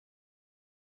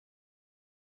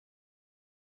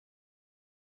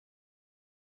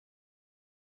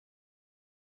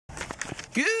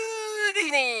Good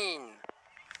evening,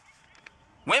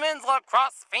 women's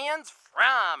lacrosse fans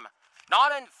from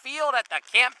Norton Field at the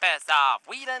campus of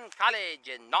Wheaton College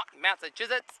in Norton,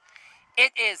 Massachusetts.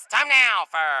 It is time now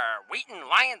for Wheaton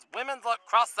Lyons Women's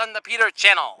Lacrosse on the Peter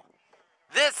Channel.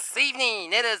 This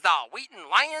evening, it is the Wheaton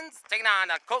Lyons taking on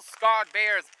the Coast Guard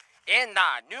Bears in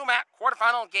the NEWMAC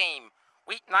quarterfinal game.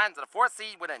 Wheaton Lyons at a 4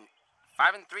 seed with a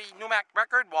 5-3 NEWMAC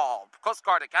record, while Coast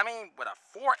Guard Academy with a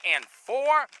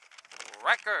 4-4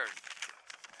 record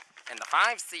in the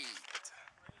 5 seed.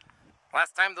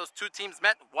 Last time those two teams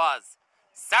met was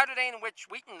Saturday, in which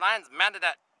Wheaton Lyons mounted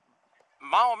a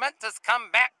momentous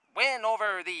comeback win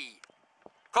over the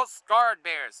Coast Guard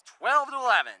Bears,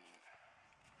 12-11.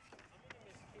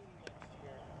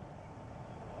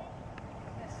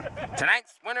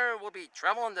 Tonight's winner will be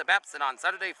traveling to Babson on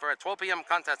Saturday for a 12 p.m.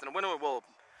 contest, and the winner will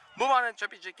move on, and the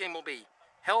championship game will be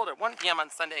held at 1 p.m.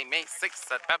 on Sunday, May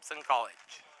 6th at Babson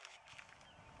College.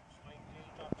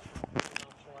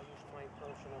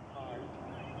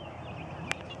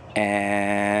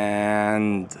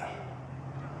 And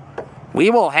we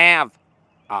will have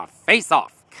a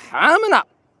face-off coming up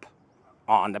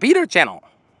on the Peter Channel.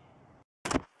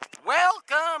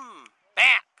 Welcome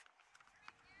back.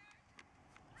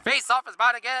 Face-off is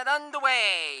about to get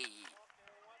underway.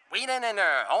 Wheaton in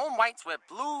their home whites with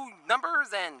blue numbers,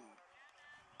 and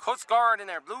Coast Guard in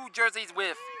their blue jerseys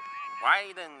with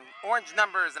white and orange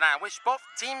numbers. And I wish both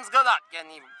teams good luck, and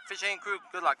the fishing crew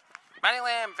good luck. Manny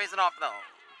Lamb facing off the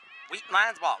Wheaton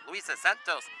Lyons ball. Luisa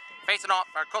Santos facing off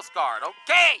for Coast Guard.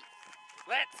 Okay,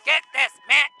 let's get this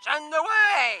match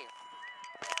underway.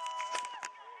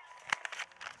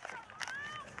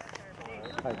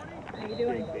 How you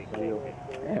doing?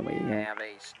 And we have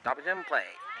a stoppage in play.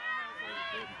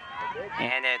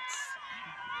 And it's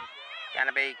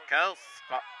gonna be Coast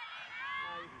Guard.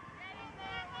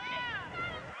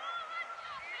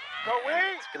 Go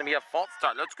Wheat! It's gonna be a false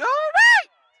start. Let's go Wheat!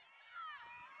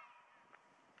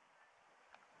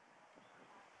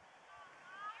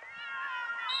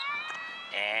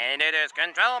 And it is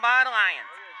controlled by the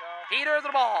Lions. Peters the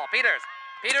ball. Peters.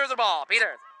 Peters the ball.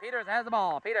 Peters. Peters has the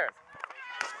ball. Peters.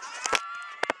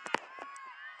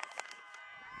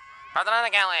 President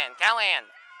of Callahan. Callahan.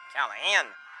 Callahan.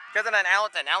 President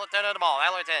Allerton. Allerton to the ball.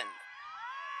 Allerton.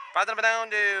 President down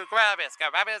to Carabias.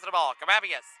 Carabias to the ball.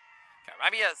 Carabias.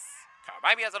 Carabias.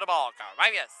 Carabias to the ball.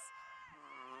 Carabias.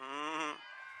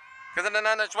 President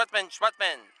under Schwartzman.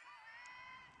 Schwartzman.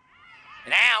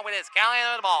 Now it is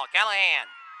Callahan to the ball. Callahan.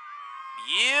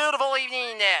 Beautiful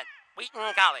evening at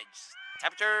Wheaton College.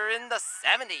 Temperature in the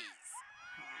 70s.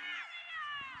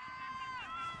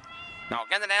 Now,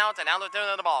 get it out, and Ellerton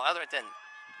on the ball. Ellerton.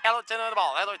 Ellerton on the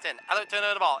ball. Ellerton. Ellerton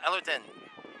on the ball. Ellerton.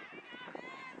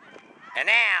 And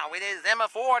now it is Emma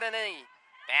Ford in the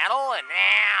battle, and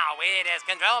now it is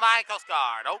controlled by Coast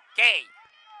Guard. Okay.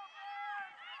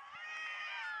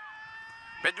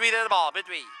 Bidwee to the ball.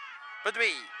 Bidwee.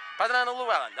 Bidwee. Pass it down to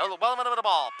Llewellyn. Llewellyn over the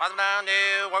ball. Pass it down to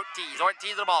Ortiz.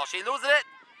 Ortiz to the ball. She loses it.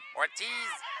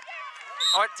 Ortiz.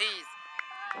 Ortiz.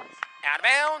 Out of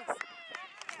bounds.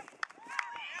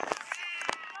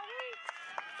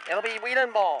 It'll be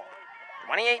Wheaton ball.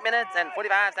 28 minutes and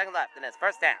 45 seconds left in this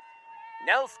first half.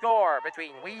 No score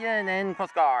between Wheaton and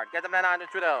Coast Guard. Get them on to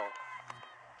Trudeau.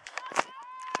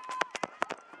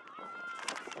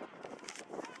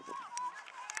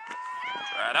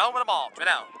 Trudeau with the ball.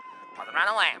 Trudeau. Toss it around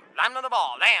to Lamb. Lamb to the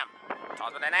ball. Lamb.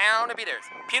 Toss it down to Peters.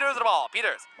 Peters to the ball.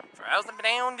 Peters. Throws it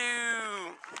down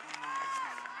to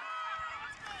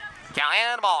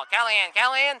Callahan to the ball. Callahan.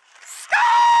 Callahan.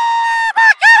 Score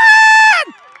by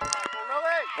Callahan!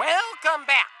 Welcome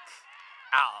back.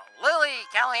 A Lily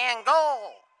Callahan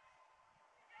goal.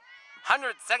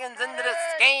 100 seconds into this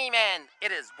game, and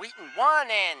it is Wheaton 1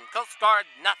 and Coast Guard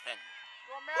nothing.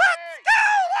 Let's go,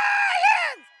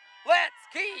 Lions! Let's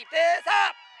keep this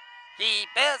up. Keep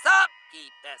this up.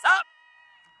 Keep this up.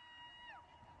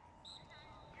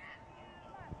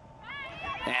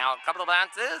 Now, a couple of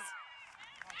bounces.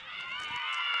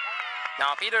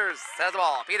 Now, Peters has the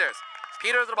ball. Peters.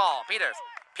 Peters the ball. Peters.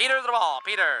 Peters the ball.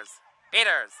 Peters.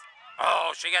 Peters.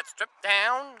 Oh, she gets stripped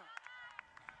down.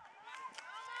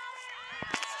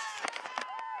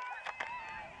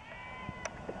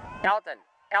 Elton.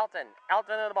 Elton.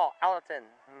 Elton to the ball. Elton.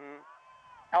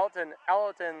 Elton.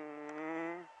 Elton.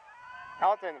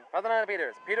 Elton. President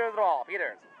Peters. Peters the ball.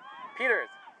 Peters. Peters.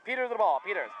 Peters the ball.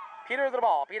 Peters. Peters the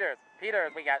ball. Peters.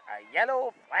 Peters. We got a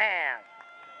yellow flag.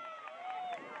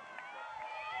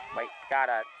 Wait,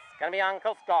 it's gonna be on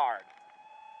Coast Guard.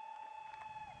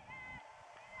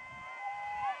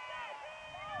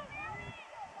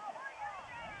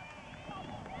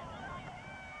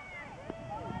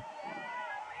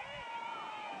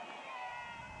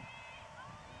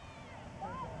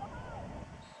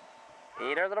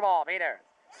 Peters with the ball. Peters.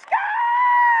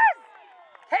 Scores!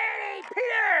 Katie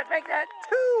Peters makes it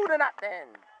 2-0.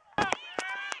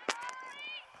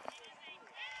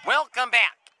 Welcome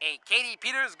back. A Katie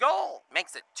Peters goal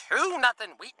makes it 2-0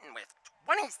 Wheaton with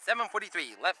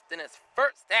 27:43 left in his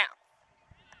first half.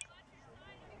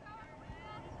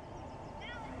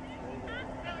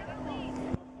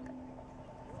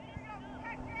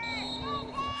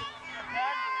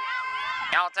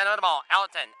 Ellerton on the ball.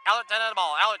 Ellerton on the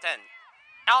ball. Ellerton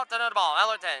on the ball.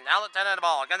 Ellerton on the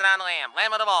ball. Gets it down to Lamb.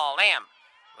 Lamb on the ball. Lamb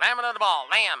on the ball.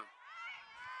 Lamb.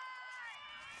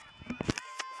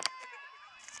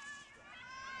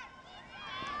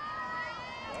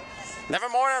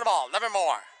 Livermore on the ball.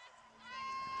 Livermore.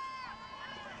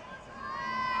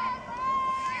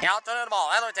 Ellerton on the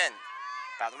ball. Ellerton.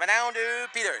 Passes it down to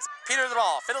Peters. Peters the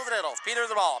ball. Fiddles the diddles. Peters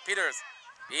the ball. Peters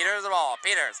the ball.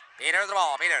 Peters the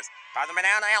ball. Peters. Passes it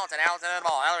down to Ellerton. Ellerton on the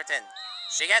ball. Ellerton.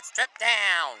 She gets tripped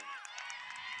down.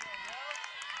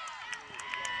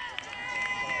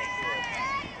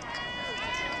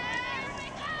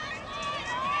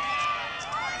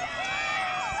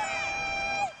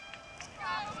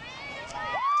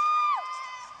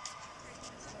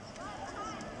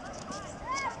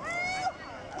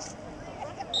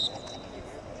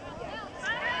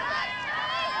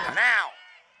 Now,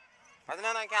 passes it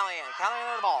down to Callahan. Callahan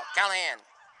on the ball. Callahan.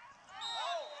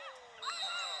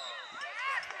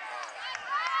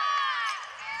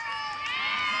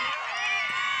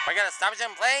 We got a stoppage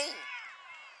and play.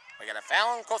 We got a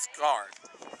foul on Coast Guard.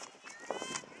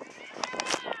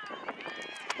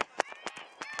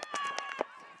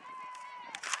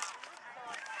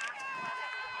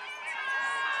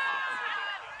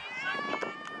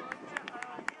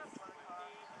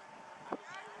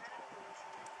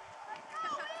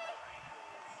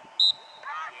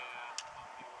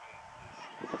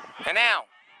 And now,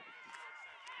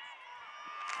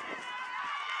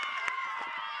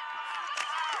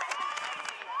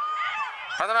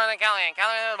 passes it on to Callahan.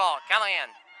 Callahan on the ball. Callahan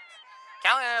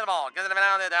on the ball. Gives it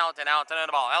down to Ellerton. Ellerton on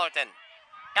the ball. Ellerton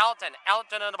on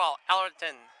the ball.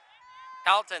 Ellerton.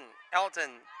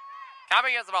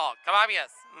 Cababias the ball.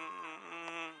 Cababias.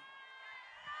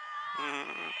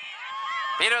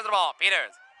 Peters the ball.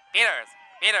 Peters.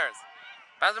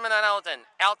 Passes it on Elton.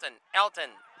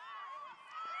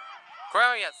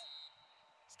 Cababias.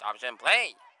 Stops and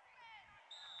play.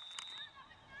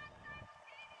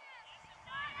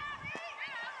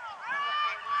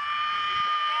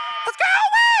 Let's go,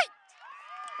 Wade!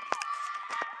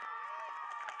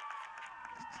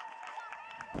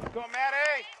 Go,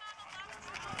 Maddie!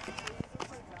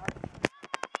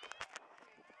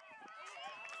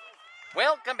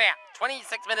 Welcome back.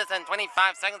 26 minutes and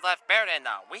 25 seconds left. Baird and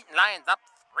the Wheaton Lyons up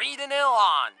 3-0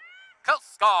 on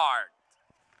Coast Guard.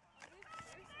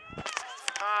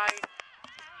 Hi.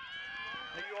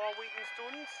 Are you all Wheaton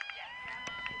students?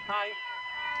 Hi.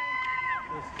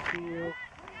 Nice to see you.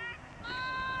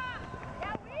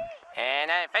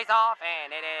 And a face off, and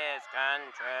it is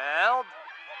controlled.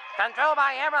 Controlled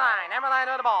by Amberline. Amberline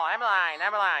on the ball.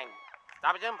 Amberline.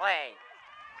 Stoppage in play.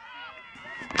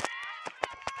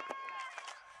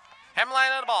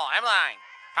 Amberline on the ball. Amberline.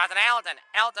 Passing Ellerton.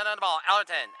 Ellerton on the ball.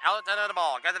 Ellerton on the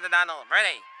ball. Gets it to Donald.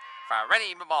 Ready.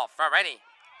 Ball.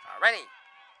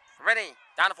 Ready.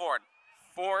 Down to Ford.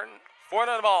 Ford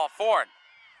on the ball. Ford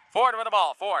with the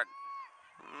ball.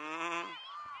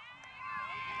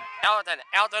 Ellerton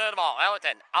on the ball.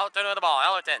 Ellerton on the ball.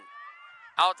 Ellerton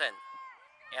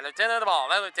on the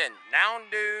ball. Ellerton down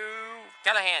to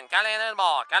Callahan. Callahan on the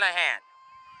ball. Callahan.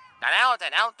 Now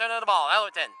Ellerton on the ball.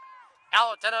 Ellerton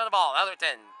on the ball.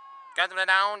 Ellerton gets it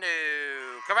down to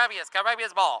Carabias.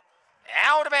 Carabias ball.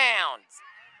 Out of bounds.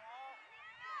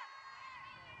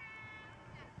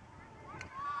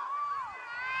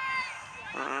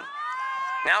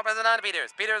 Now pass it on to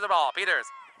Peters. Peters the ball. Peters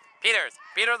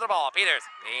the ball. Peters.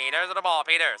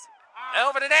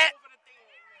 Over the net.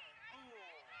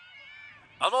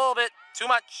 A little bit too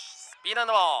much speed on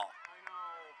the ball.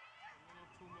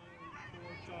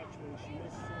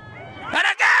 And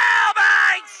a goal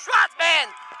by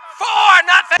Schwartzman.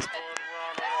 4-0.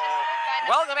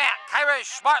 Welcome back. Kyra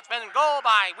Schwartzman goal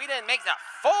by Wheaton makes it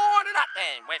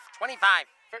 4-0 with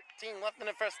 25:13 left in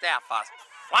the first half.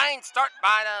 Flying start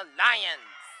by the Lions.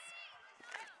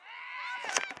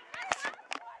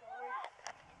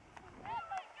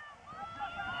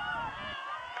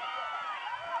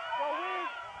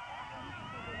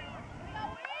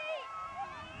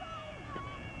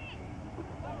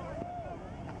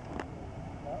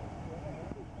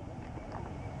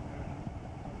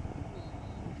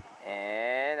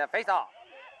 And a face off.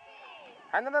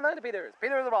 And then to Peters.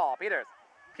 Peters the ball. Peters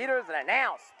Peters and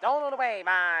now stolen away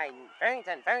by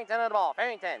Farrington. Farrington of the ball.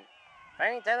 Farrington.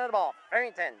 Farrington of the ball.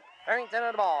 Farrington. Farrington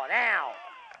of the ball. Now.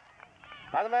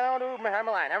 By the middle to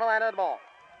Hammerline. Hammerline of the ball.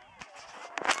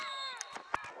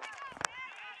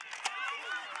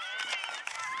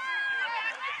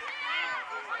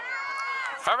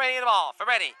 Ferretti of the ball.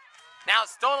 Ferretti. Now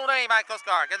stolen away by Coast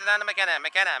Guard. Gets it down to McKenna.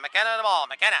 McKenna. McKenna of the ball.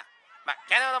 McKenna.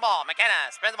 McKenna of the ball. McKenna.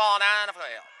 Spread the ball down the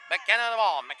field. McKenna of the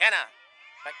ball. McKenna.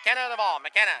 McKenna of the ball.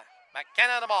 McKenna.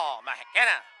 McKenna of the ball.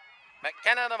 McKenna.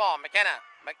 McKenna of the ball. McKenna.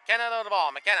 McKenna of the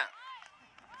ball. McKenna.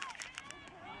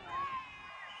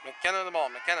 McKenna of the ball.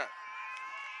 McKenna.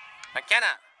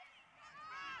 McKenna.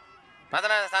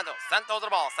 Madonna Santos. Santos of the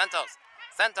ball. Santos.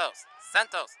 Santos.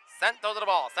 Santos. Santos of the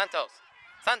ball. Santos.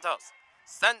 Santos.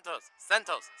 Santos.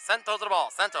 Santos. Santos of the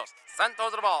ball. Santos. Santos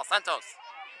of the ball. Santos.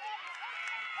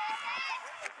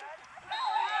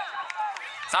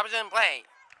 Stoppage in play.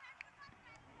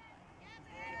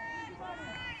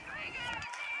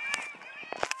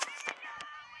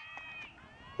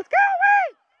 Let's go,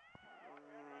 Wade!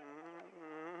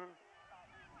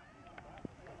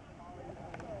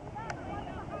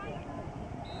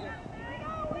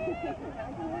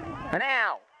 And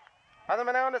now, pass the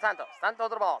ball to Santos. Santos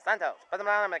to the ball. Santos. Pass the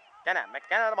ball to McKenna.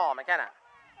 McKenna to the ball. McKenna.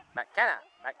 McKenna.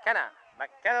 McKenna.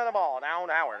 McKenna to the ball. Down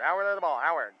to Howard. Howard to the ball.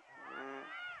 Howard.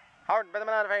 Howard, pass the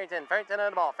ball to Farrington. Farrington to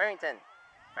the ball. Farrington.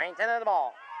 Farrington to the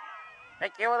ball.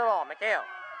 McHale to the ball. McHale.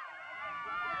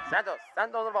 Santos.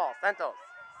 Santos to the ball. Santos.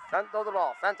 Santos to the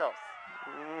ball. Santos.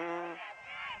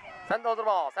 Santos to the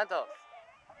ball. Santos.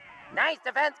 Nice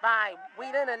defense by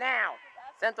Wheaton, and now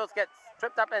Santos gets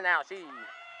tripped up, and now she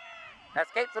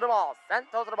escapes to the ball.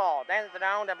 Santos to the ball. Dances it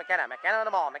down to McKenna. McKenna to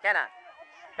the ball. McKenna.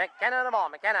 McKenna to the ball.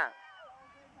 McKenna.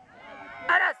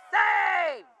 And a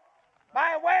save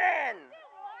by Wheaton.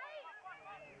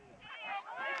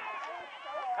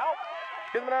 Help.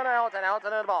 Give them to Elton.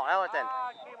 Elton to the ball. Elton.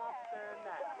 Came off the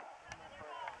net.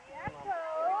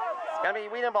 It's going to be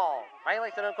Wheaton ball.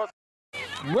 Violation of course.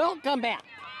 Welcome back.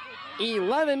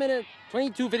 11 minutes,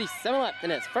 22:57 left in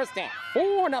this first half.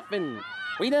 4-0.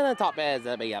 Wheaton on top as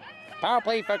a power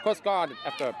play for Coast Guard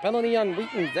after a penalty on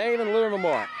Wheaton's David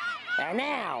Livermore. And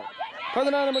now,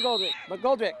 further on to McGoldrick.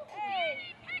 McGoldrick.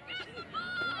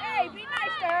 Hey, be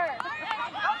nice to her.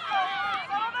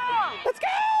 Let's go,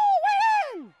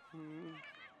 Wheaton!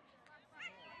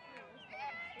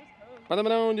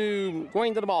 Further on to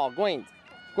going to the ball. Goins.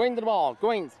 Going to the ball.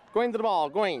 Goins. Going to the ball.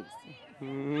 Goins.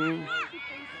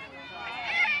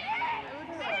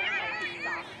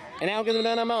 And now gives it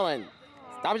down to Mullen.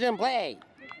 Stoppage in play.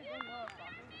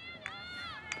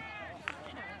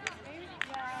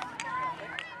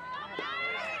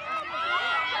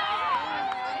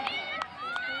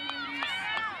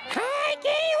 Hi,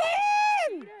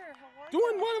 Kaylin!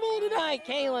 Doing wonderful tonight,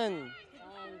 Kaylin.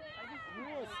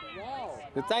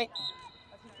 Good sight.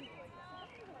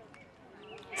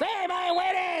 Save by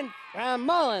Wheaton from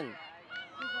Mullen.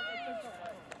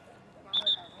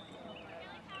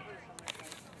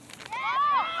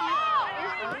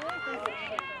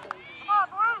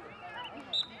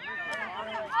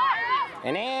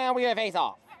 And now we have face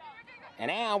off. And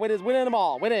now Wheaton's winning the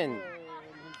ball. Wheaton's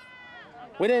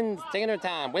taking her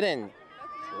time. Wheaton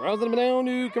throws it down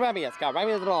to Carabias.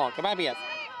 Carabias the ball. Carabias.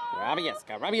 Carabias.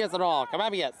 Carabias the ball.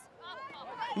 Carabias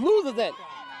loses it.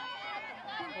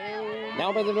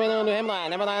 Now brings it down to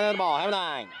Hemline. Hemline to the ball.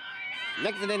 Hemline.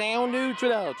 Next it down to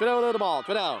Trudeau. Trudeau to the ball.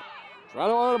 Trudeau.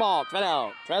 Trudeau to the ball.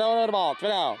 Trudeau. Trudeau to the ball.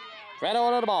 Trudeau.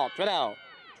 Trudeau to the ball. Trudeau.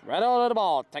 Trudeau to the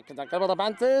ball. Take a couple of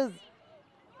bounces.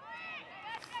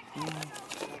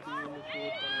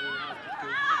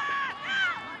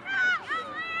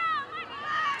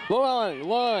 Llewellyn. Here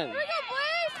we go,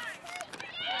 boys.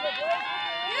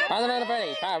 Fire down to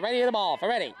Freddie. Fire ready to the ball. For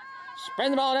ready.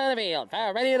 Spread the ball down the field.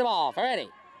 Fire ready to the ball. For ready.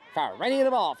 Fire ready to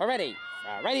the ball. For ready.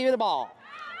 Fire ready to the ball.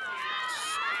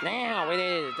 Now it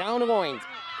is down to Goins.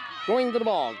 Going to the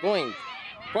ball. Goins.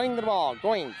 Going to the ball.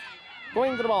 Goins.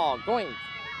 Going to the ball. Goins.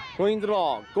 Going to the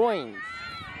ball. Goins.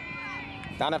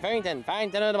 Down to Farrington.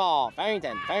 Farrington with the ball.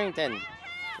 Farrington. Farrington.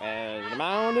 The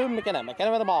mound to McKenna.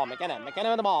 McKenna with the ball. McKenna. McKenna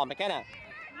with the ball. McKenna.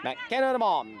 McKenna with the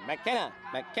ball. McKenna.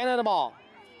 McKenna with the ball.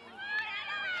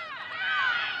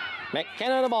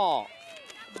 McKenna with the ball.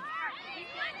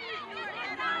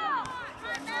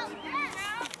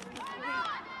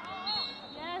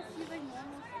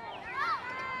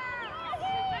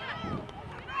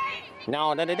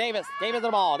 No, to Davis. Davis with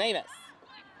the ball. Davis.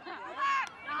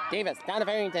 Davis, down to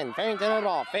Farrington. Farrington with the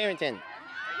ball. Farrington.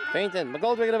 Farrington.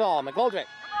 McGoldrick with the ball. McGoldrick.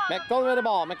 McGoldrick with the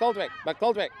ball. McGoldrick.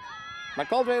 McGoldrick.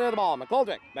 McGoldrick with the ball.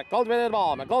 McGoldrick. McGoldrick with the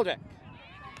ball. McGoldrick.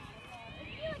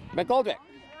 McGoldrick.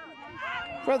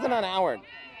 Prison on Howard.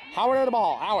 Howard at the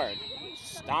ball. Howard.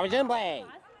 Stoppage in play.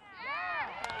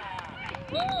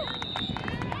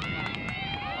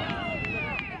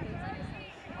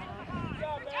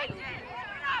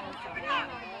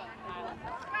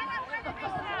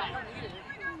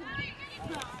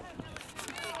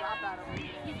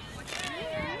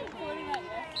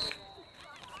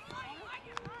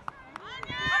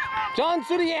 John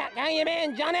Sudiak, how you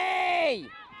been, Johnny?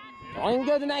 Going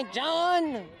good tonight,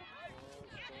 John.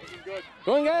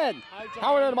 Going good.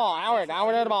 Howard at the ball. Howard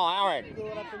at the ball. Howard.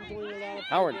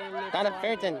 Howard. Down to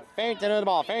Farrington. Farrington at the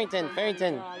ball. Farrington at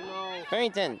the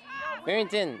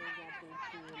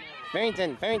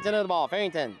ball.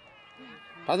 Farrington.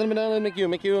 Pass it down to McHugh.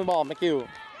 McHugh at the ball. McHugh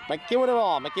at the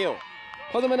ball. McHugh.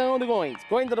 Put them down to Goins.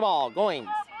 Going to the ball. Goins.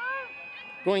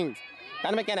 Down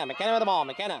to McKenna. McKenna at the ball.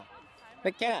 McKenna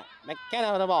at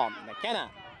the ball. McKenna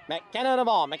at the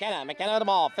ball. McKenna at the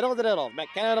ball. Fiddle the diddle.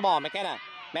 McKenna at the ball. McKenna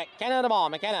at the ball.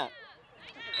 McKenna.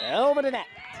 Over the net.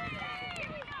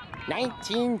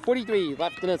 19:43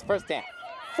 left in his first half.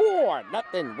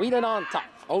 4-0. Wheaton on top.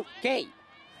 Okay.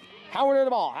 Howard at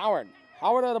the ball. Howard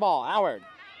at the ball. Howard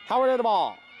at the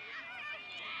ball.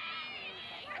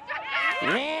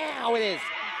 Now it is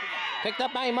picked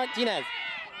up by Martinez.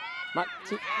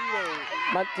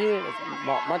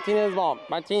 Martinez ball.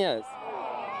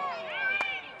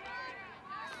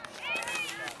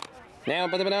 Now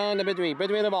put it down to Bidry.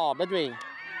 Bidry the ball. Bidry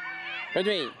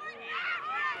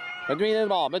the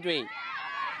ball. Bidry.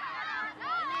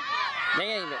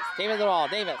 Davis the ball.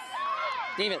 Davis.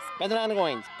 Put it on to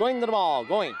Goins. Going to the ball.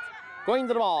 Goins.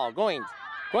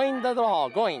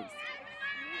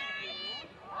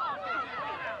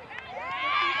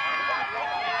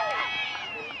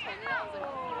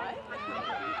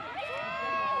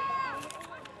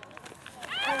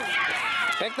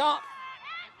 Picked up.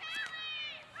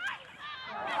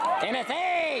 And a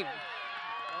save.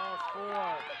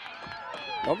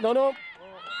 Nope.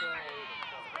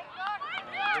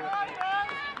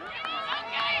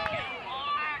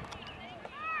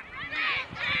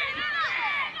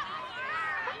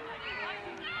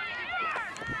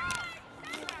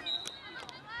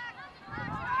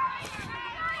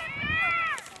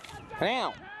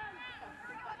 Now.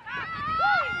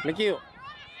 McHugh.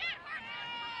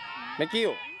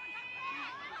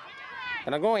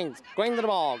 And a Goins to the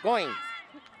ball. Goins.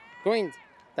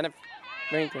 Then a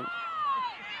Farrington.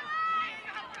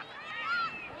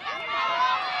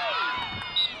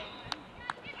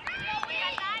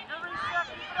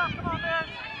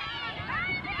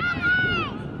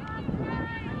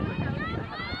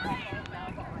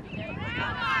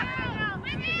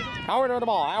 Howard at the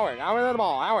ball. Howard at the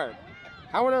ball.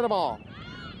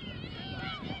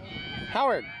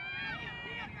 Howard.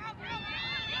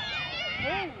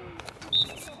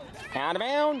 Out of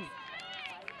bounds.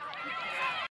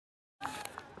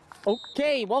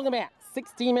 Okay, welcome back.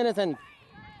 16 minutes and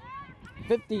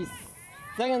 50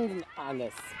 seconds on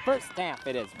this first half.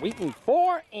 It is Wheaton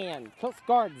 4 and Coast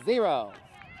Guard 0.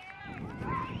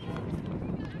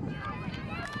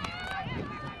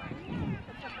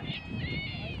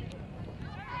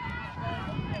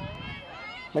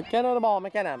 McKenna at the ball.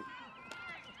 McKenna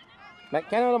at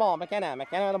the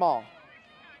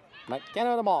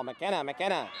ball.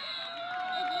 McKenna.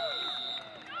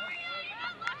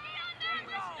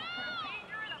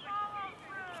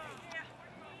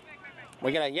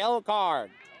 We get a yellow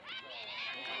card.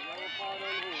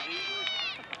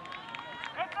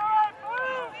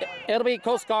 It'll be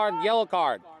Coast Guard yellow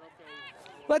card.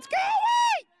 Let's go,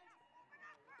 White!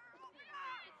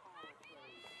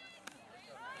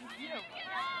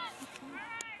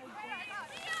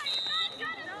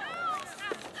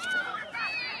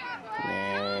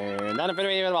 And none of it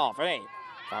ready with the ball. For ready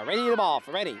to the ball.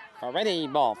 For ready to the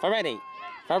ball. For ready.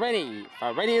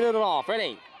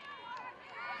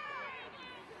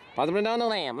 Pass it down to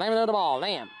Lamb. Lamb to the ball.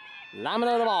 Lamb to the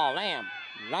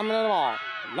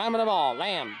ball.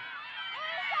 Lamb.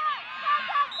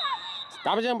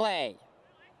 Stoppage in play.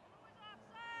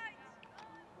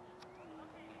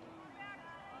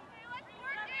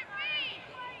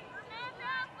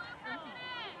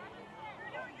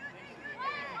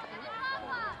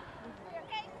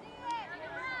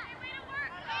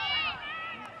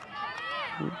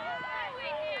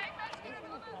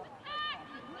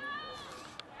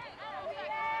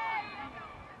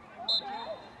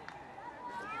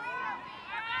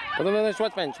 Put them in the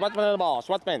Schwartzman at the ball.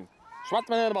 Schwartzman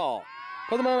at the ball.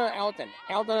 Put them in the Allerton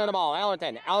at the ball.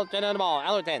 Allerton at the ball.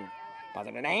 Pass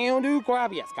it down to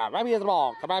Carabias. Carabias at the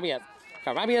ball. Carabias at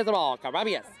the ball.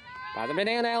 Pass it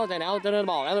down to Allerton. Allerton at the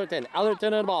ball. Allerton at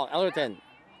the ball.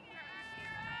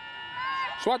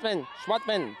 Schwartzman.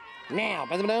 Schwartzman. Now,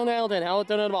 pass it down to Elton.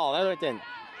 Elton on the ball. Elton.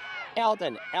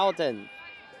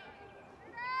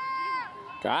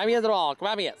 Karabias the ball.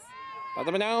 Karabias. Pass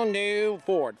it down to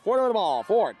Ford. Ford on the ball.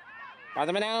 Ford. Pass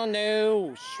it down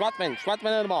to Schwartzman.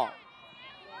 Schwartzman on the ball.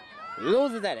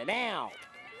 Loses it. Now.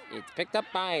 It's picked up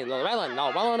by Llewellyn.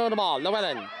 Llewellyn on the ball.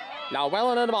 Llewellyn.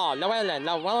 Llewellyn on the ball. Llewellyn.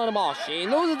 Llewellyn on the ball. She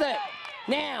loses it.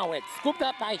 Now it's scooped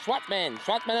up by Schwartzman.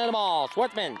 Schwartzman on the ball.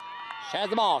 Schwartzman. She has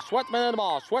the ball. Schwartzman on the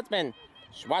ball. Schwartzman.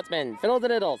 Schwartzman fiddles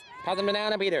and diddles. Passes it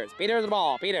down to Peters. Peters the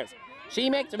ball. Peters. She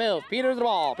makes the move. Peters the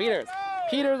ball. Peters.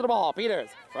 Peters the ball. Peters.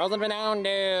 Throws it down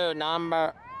to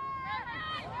number.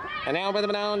 And now puts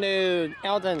it down to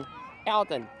Elton.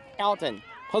 Elton. Elton.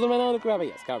 Pulls it down to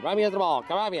Karabias. Karabias the ball.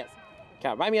 Karabias.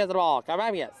 Karabias the ball.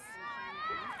 Karabias.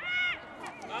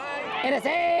 And a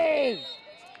save!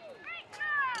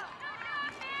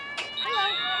 Hello.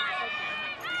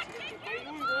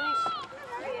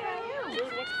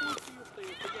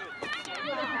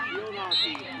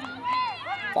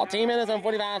 14 minutes and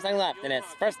 45 seconds left in its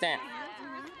first half.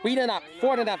 Wheaton up,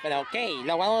 4-0. Okay,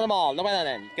 Llewellyn on the ball.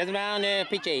 Llewellyn gets it down to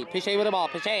Piche. Piche with the ball.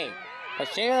 Piche.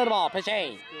 Piche with the ball.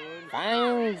 Piche.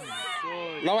 Finds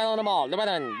Llewellyn on the ball.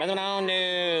 Llewellyn brings it down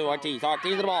to Ortiz.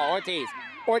 Ortiz with the ball. Ortiz.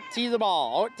 Ortiz with the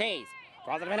ball. Ortiz.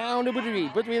 Crosses it down to Budry.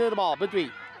 Budry to the ball.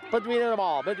 Budry. Budry to the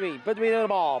ball. Budry. Budry to the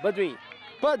ball. Budry.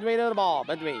 Budry to the ball.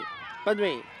 Budry.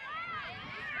 Budry.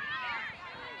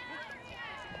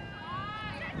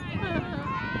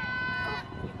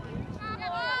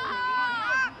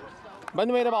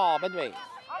 Budry to the ball. Budry.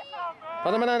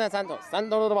 Put him in Santos.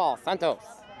 Santos to the ball. Santos.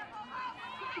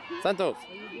 Santos.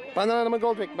 Put him in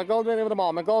McGoldrick. McGoldrick with the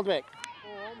ball. McGoldrick.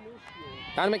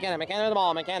 Down to McKenna. McKenna with the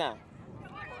ball. McKenna.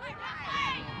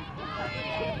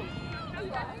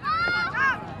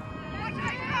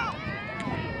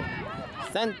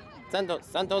 Santos.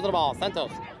 Santos to the ball.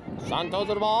 Santos. Santos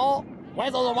to the ball.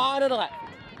 Whistles wide to the left.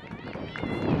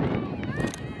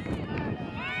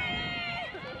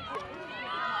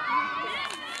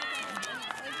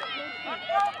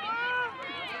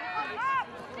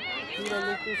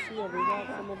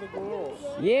 Some of the girls.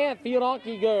 Yeah, field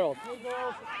hockey girls.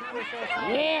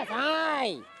 Yes,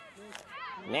 hi.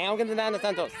 Now get it down to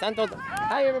Santos. Santos.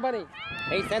 Hi, everybody.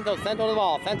 Hey, Santos. Santos to the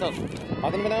ball. Santos.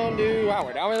 Pass it down to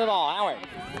Howard. Howard to the ball. Howard.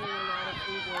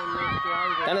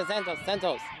 Down to Santos.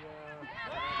 Santos.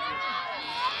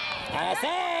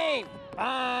 Save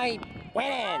by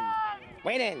Wheaton.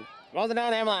 Wheaton. Rolls it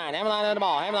down to Hamline. Hamline on the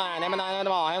ball. Hamline. Hamline on the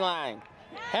ball. Hamline.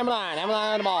 Hamline.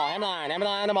 Hamline on the ball. Hamline.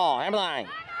 Hamline on the ball. Hamline.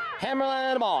 Hamline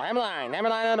on the ball. Hamline.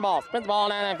 Hamline on the ball. Sprint the ball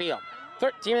down the field.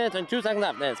 13 minutes and 2 seconds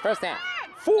left in this first half.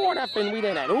 4-0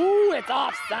 Wheaton. Ooh, it's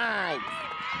offside.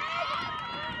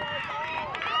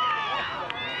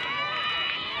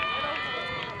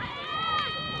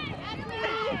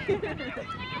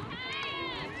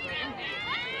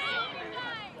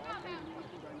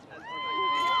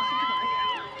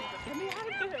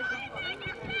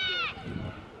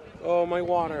 Oh, my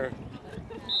water.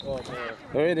 Oh, there.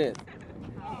 There it is.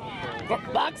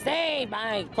 Block save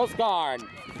by Coast Guard.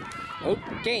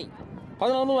 Okay. Put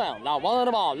it on the well. Now, one on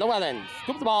the ball. Llewellyn.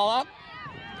 Scoop the ball up.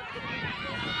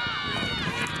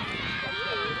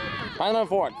 Find on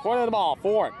Ford. Ford on the ball.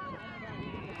 Ford.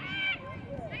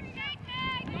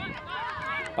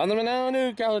 On the down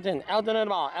to Elton. Elton on the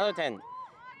ball. Elton.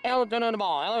 Elton on the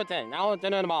ball. Elton.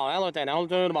 Elton on the ball. Elton.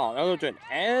 Elton on the ball. Elton.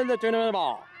 Elton on the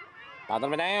ball. Pass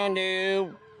them down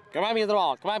to Karabias the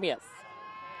ball. Karabias.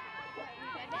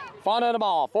 Ford on the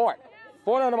ball. Ford.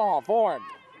 Ford on the ball. Ford.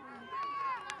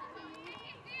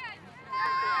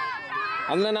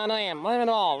 And then on Lamb. Lamb on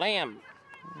the ball. Lamb.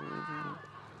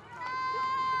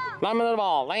 Lamb on the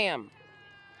ball. Lamb.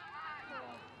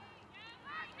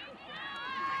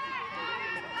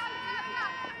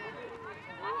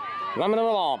 Lamb on the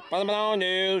ball. Pass them down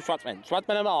to Schwartzman. Schwartzman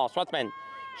on the ball. Schwartzman.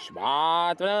 Schwartzman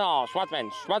on the ball. Schwartzman.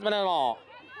 Schwartzman on the ball.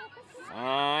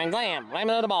 Finds Lamb. Lamb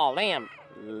on the ball. Lamb.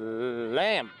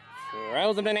 Lamb.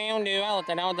 Throws him down to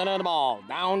Elton. Elton on the ball.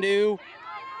 Down to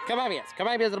Karabias.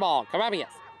 Karabias to the ball.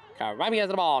 Karabias. Karabias to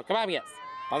the ball. Karabias.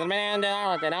 Throws him down to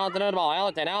Elton. Elton on the ball.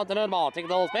 Elton. Elton on the ball. Takes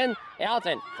the little spin.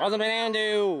 Elton. Throws him down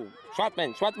to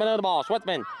Schwartzman. Schwartzman on the ball.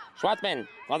 Schwartzman. Schwartzman.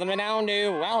 Throws him down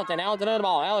to Elton. Elton on the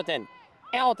ball. Elton.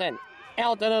 Elton.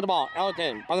 Elton on the ball.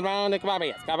 Elton. Throws him down to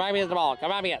Karabias. Karabias to the ball.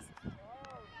 Karabias.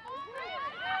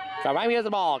 Karabias to the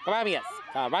ball. Karabias.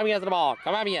 Karabias to the ball.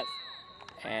 Karabias.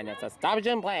 And it's a stoppage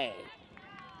in play.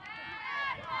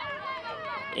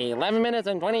 11 minutes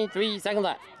and 23 seconds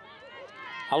left.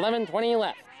 11:20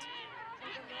 left.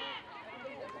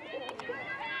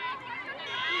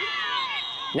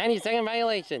 '90-second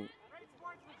violation.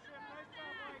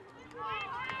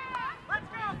 Let's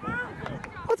go!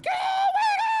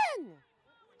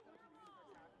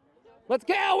 Let's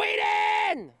go,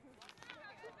 Wheaton!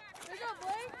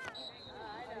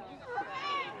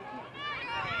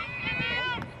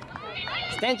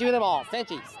 Stenchy with the ball,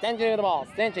 Stenchy with the ball,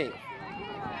 Stenchy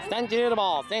with the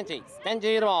ball, Stenchy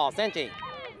with the ball, Stenchy.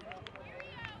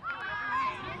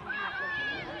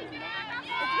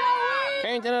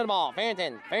 Farrington with the ball,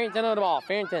 Farrington with the ball,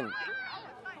 Farrington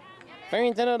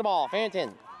with the ball,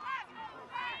 Farrington.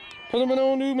 Put him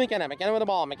on to McKenna with the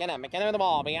ball, McKenna with the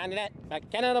ball, behind the net,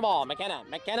 McKenna with the ball, McKenna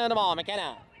with the ball,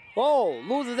 McKenna. Whoa,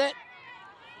 loses it.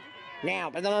 Now,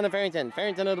 pass it on to Farrington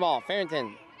with the ball,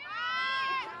 Farrington.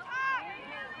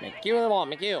 McHugh with the ball,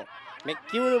 McHugh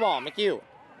with the ball, McHugh.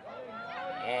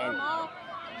 And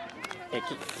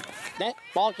that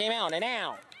ball came out, and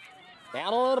now,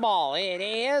 down over the ball, it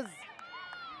is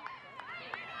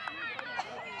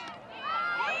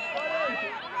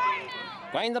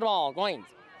Goins to the ball, Goins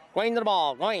to the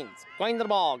ball, Goins to the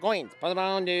ball, Goins. Put it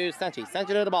on to Stenchy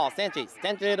to the ball, Stenchy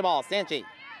to the ball, Stenchy.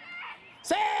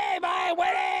 Save by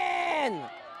Wheaton!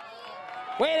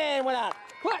 Wheaton with a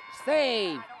clutch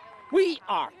save. We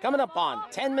are coming up on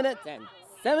 10 minutes and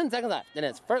 7 seconds left in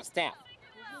its first half.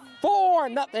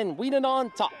 4-0 Wheaton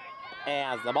on top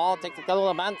as the ball takes a couple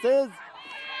of bounces.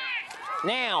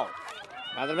 Now,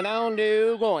 rather than down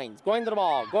to Goins to the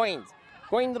ball, Goins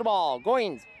to the ball,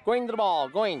 Goins to the ball,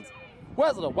 Goins.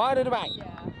 Wesley wide to the right.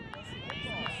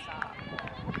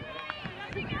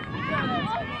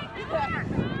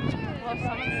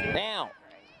 Now,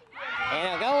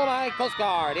 and a goal by Coast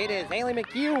Guard. It is Haley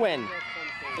McHugh, and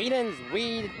Wheaton's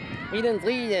lead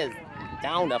is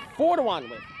down to 4-1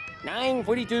 with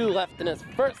 9:42 left in his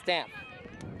first half.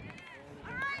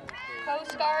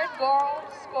 Coast Guard goal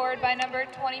scored by number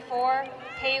 24,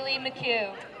 Haley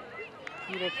McHugh.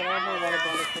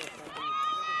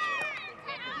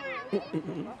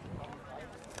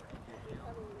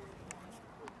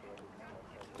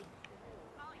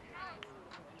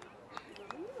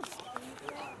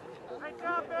 Great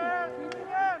job, Bears.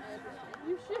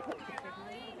 You should.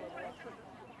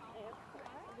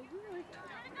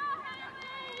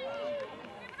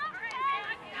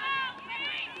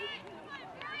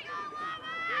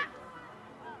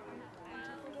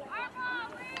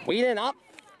 Wheaton up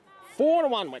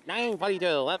 4-1 with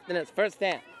 9:42 left in its first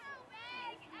half.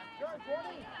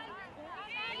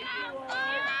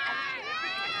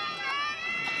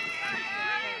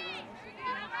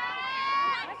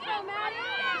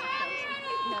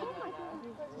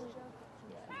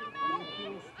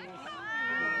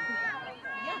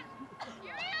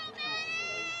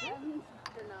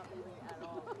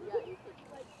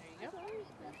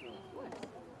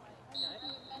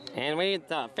 And we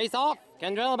face off,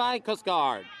 Kendrell by Coast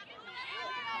Guard.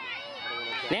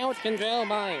 Now it's Kendrell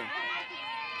by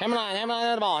Hemline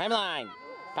on the ball, Hemline.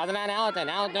 Passing on Allerton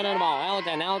on the ball,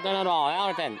 Allerton on the ball,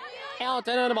 Allerton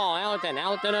on the ball, Allerton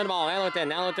on the ball, Allerton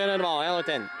on the ball,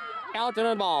 Allerton on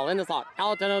the ball, in the slot,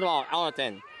 Allerton on the ball,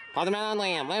 Allerton. Passing on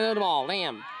Lamb on the ball,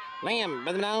 Lamb,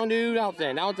 passing down to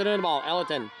Allerton on the ball,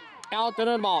 Allerton on the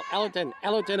ball,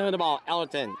 Allerton on the ball,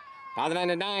 Allerton. Passing on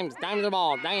to Dimes to the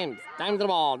ball, Dimes to the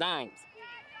ball, Dimes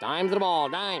to the ball,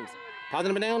 Dimes.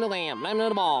 Passing it down to Lamb to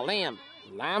the ball, Lamb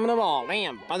to the ball,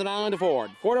 Lamb. Passing it down to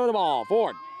Ford to the ball,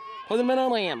 Ford. Passing it on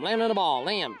Lamb to the ball,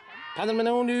 Lamb. Passing it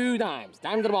down to Dimes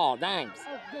to the ball, Dimes.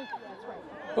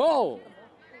 Oh!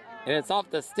 And it's off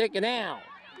the stick and now.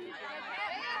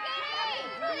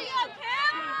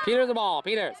 Peters the ball,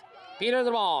 Peters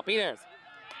the ball, Peters.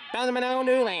 Passing it down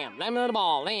to Lamb to the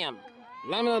ball, Lamb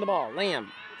to the ball,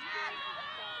 Lamb.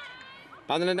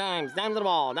 Passing to Dimes to the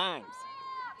ball, Dimes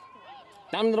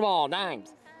to the ball,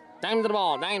 Dimes to the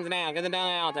ball, Dimes now, get it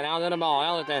down Elton to the ball,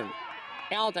 Elton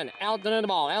to the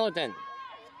ball, Elton.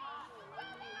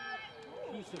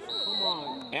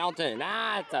 Elton,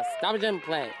 it's a stoppage in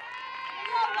play.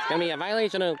 It's going to be a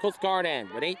violation of Coast Guard end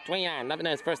with 8:29 left in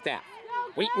his first half.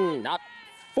 Wheaton up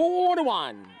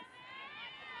 4-1.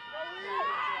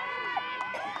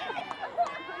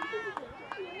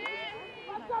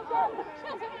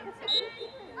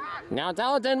 Now it's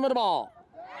Allerton with the ball.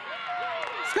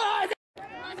 Scores!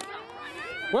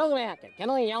 Welcome back to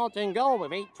Kennelly Allerton goal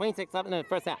with 8:26 left in the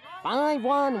first half.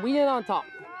 5-1, Wheaton on top.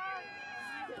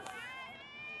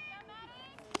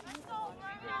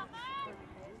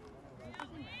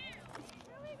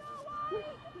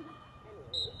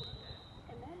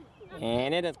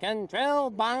 And it is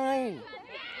controlled by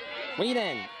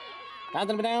Wheaton.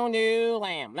 Passing it down to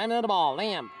Lamb. Lamb to the ball,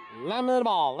 Lamb to the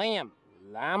ball, Lamb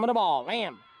to the ball,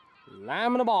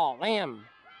 Lamb to the ball,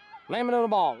 Lamb to the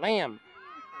ball,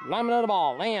 Lamb to the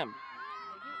ball, Lamb.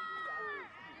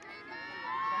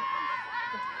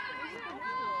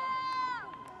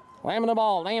 Lamb the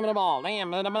ball, lamb the ball,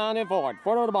 lamb the ball, forward.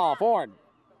 Forward the ball, forward.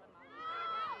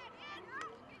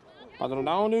 Pass it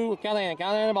down to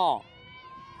Callahan the ball.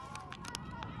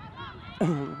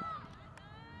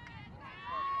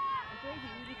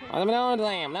 Lamb down to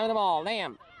lamb the ball,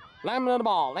 lamb. Lamb the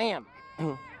ball, lamb.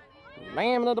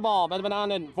 Lamb the ball, pass it down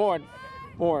to forward.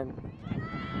 Forward.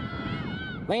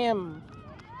 Lamb.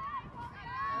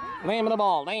 Lamb the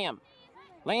ball, lamb.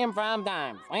 Lamb 5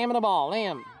 times. Lamb the ball,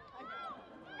 lamb.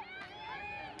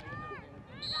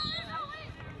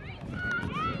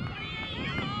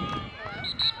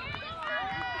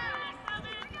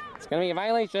 It's going to be a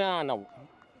violation on the...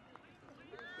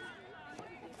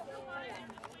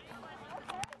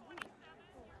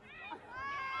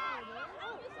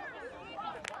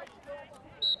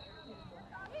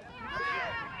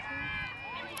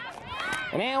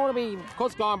 And now it'll be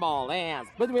Coast Guard ball. Yes.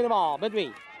 Between the ball.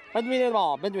 Between the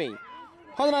ball. Between.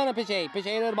 Hold it on the Pichet.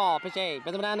 Pichet to the ball. Pichet.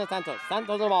 Put it on the Santos.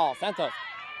 Santos to the ball. Santos.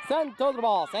 Santos to the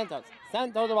ball. Santos.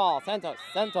 Santos to the ball. Santos.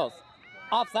 Santos.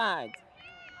 Offside.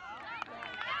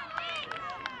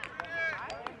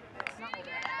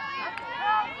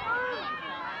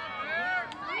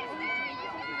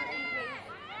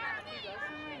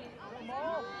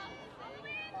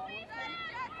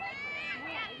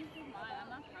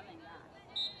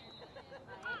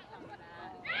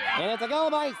 And it's a goal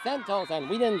by Santos, and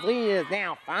Wheaton's lead is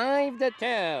now 5-2. Let's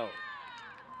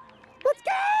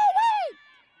go, Wheat!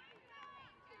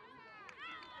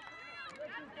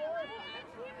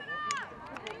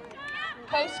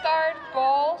 Coast Guard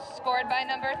goal scored by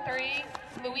number 3,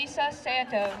 Luisa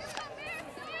Santos.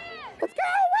 Let's go,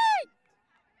 Wheat!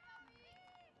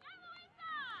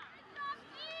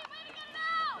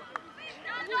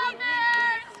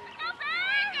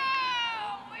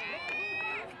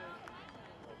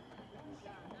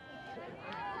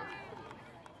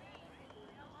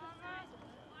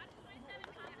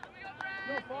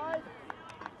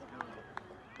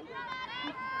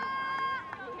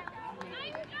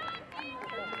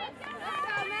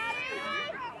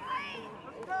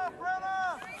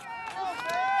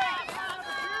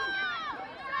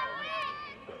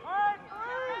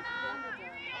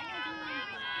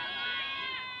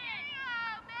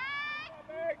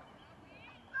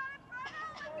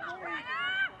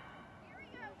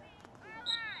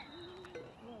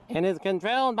 And is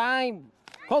controlled by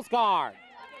Coast Guard.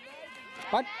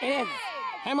 But it is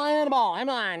Hamline on the ball.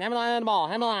 Hamline on the ball.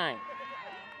 Hamline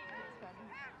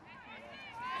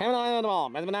on the ball.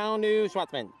 Benjamin down to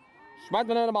Schwartzman.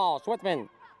 Schwartzman on the ball. Schwartzman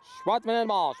on the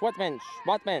ball. Schwartzman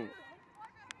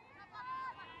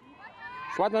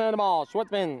on the ball.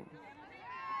 Schwartzman.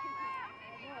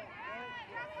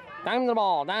 Dime to the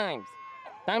ball. Dimes.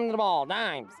 Dime to the ball.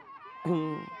 Dimes.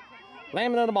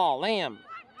 Lamb to the ball. Lamb.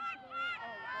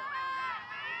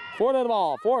 Forward to the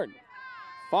ball, forward.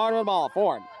 Forward to the ball,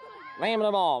 forward. Lamb to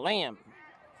the ball, lamb.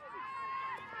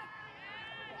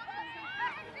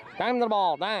 Dime to the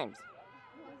ball, dimes.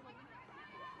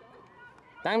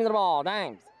 Dime to the ball,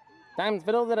 dimes. Dimes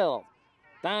fiddle the diddle.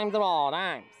 Dime to the ball,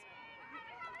 dimes.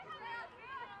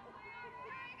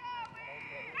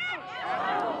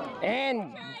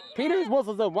 And Peters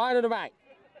whistles it wide to the right.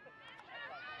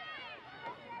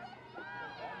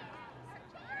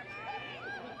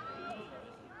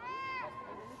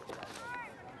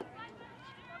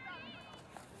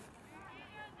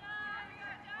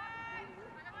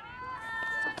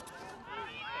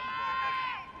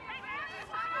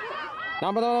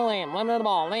 Number to the lamb, lamb to the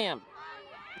ball, lamb.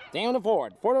 Down to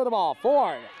forward, forward to the ball,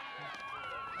 forward.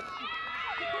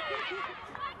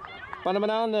 Put him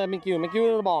down to McHugh,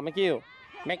 McHugh to the ball, McHugh.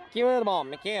 McHugh to the ball,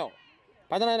 McHugh.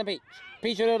 Put it on the Peach.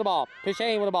 Peach to the ball,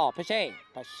 Pichet with the ball, Pichet.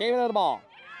 Pichet with the ball.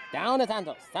 Down to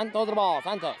Santos, Santos to the ball,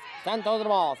 Santos. Santos to the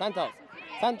ball, Santos.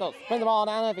 Santos, sprint the ball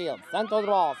down the field. Santos to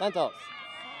the ball, Santos.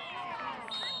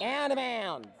 Out of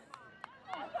bounds.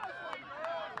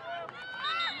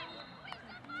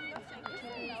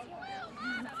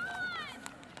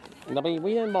 It'll be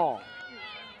Wheaton ball.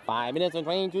 5 minutes and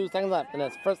 22 seconds left in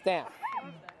this first half.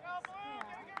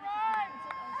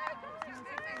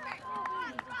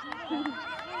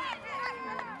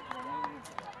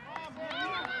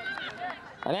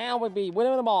 And now would be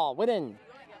Wheaton with the ball. Wheaton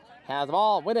has the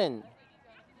ball. Wheaton.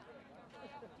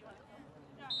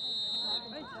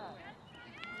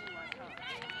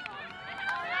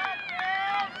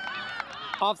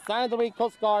 Offside the weak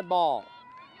Coast Guard ball.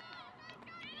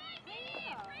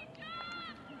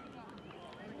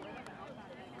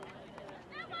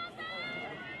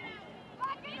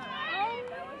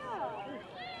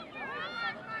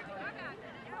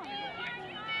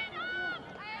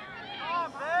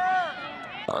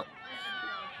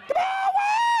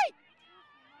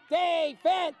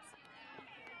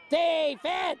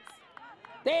 Defense!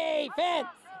 Defense!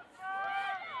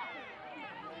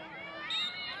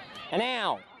 And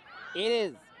now, it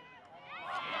is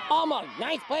almost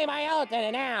nice play by Elton,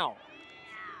 and now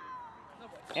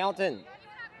Elton,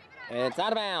 it's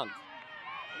out of bounds.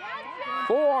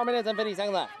 4 minutes and 50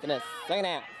 seconds left in the second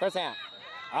half, first half.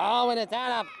 Oh, and it's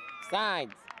out of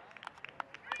sides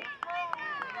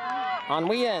on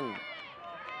Wheaton.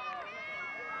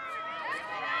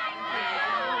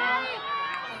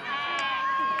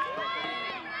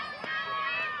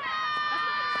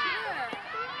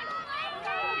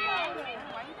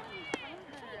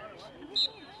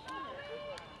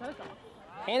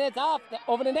 And it's off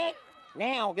over the net.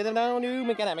 Now get it down to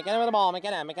McKenna. McKenna with the ball.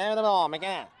 McKenna. McKenna with the ball.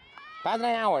 McKenna. Pass it to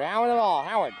Howard. Howard with the ball.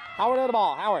 Howard. Howard with the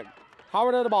ball. Howard.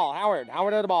 Howard with the ball. Howard.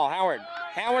 Howard with the ball. Howard.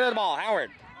 Howard with the ball.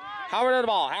 Howard. Howard with the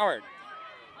ball. Howard.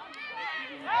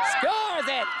 Scores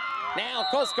it. Now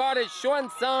Coast Guard is showing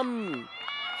some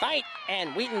fight,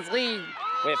 and Wheaton's lead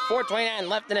with 4:29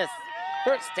 left in this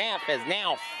first half is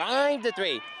now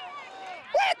 5-3.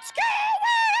 Let's go!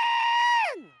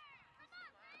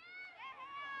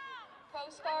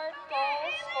 Coast Guard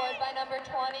goal scored by number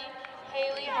 20,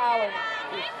 Haley Howard.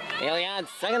 Haley on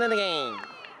second in the game.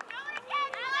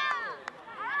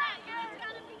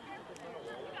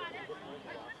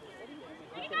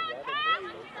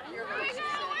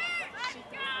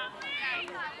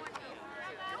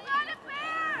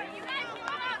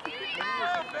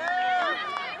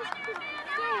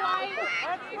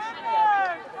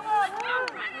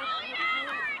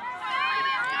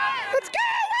 Let's go!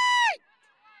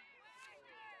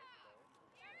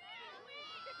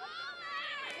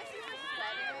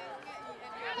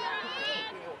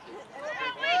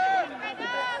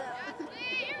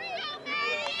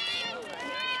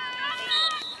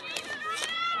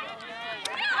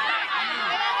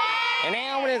 And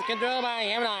now it is controlled by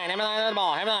Hammerline. Hammerline with the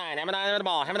ball. Hammerline. Hammerline with the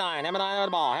ball. Hammerline. Hammerline with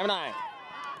the ball. Hammerline.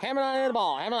 Hammerline with the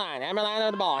ball. Hammerline. Hammerline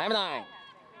with the ball. Hammerline.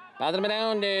 Pass it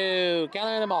down to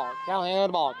Callahan with the ball. Callahan with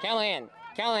the ball. Callahan.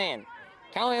 Callahan.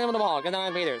 Callahan with the ball. Get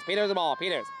down to Peters. Peters with the ball.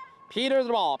 Peters. Peters with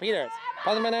the ball. Peters.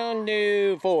 Pass it down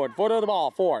to Ford. Ford with the ball.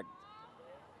 Ford.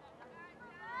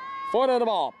 Ford with the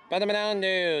ball. Pass it down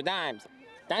to Dimes.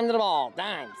 Dimes to the ball.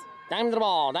 Dimes. Dimes to the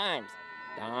ball. Dimes.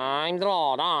 Dimes to the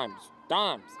ball. Dimes.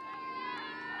 Dimes.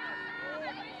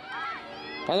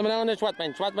 Pass it down to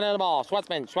Schwartzman. Schwartzman at the ball.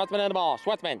 Schwartzman. Schwartzman at the ball.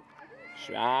 Schwartzman.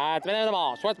 Schwartzman at the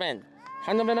ball. Schwartzman.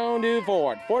 Hands it down to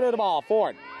Ford. Ford at the ball.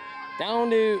 Ford. Down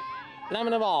to Lamb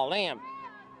at the ball. Lamb.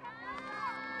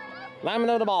 Lamb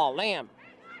at the ball. Lamb.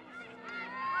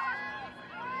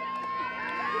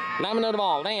 Lamb at the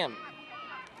ball. Lamb.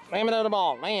 Lamb at the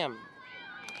ball. Lamb.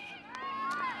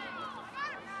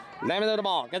 Lamb at the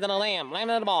ball. Get to the Lamb. Lamb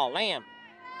at the ball. Lamb.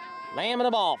 Lamb at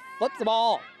the ball. Flips the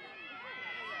ball.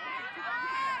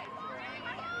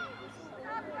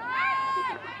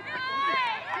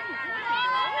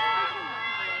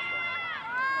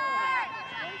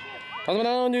 Pass it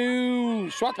down to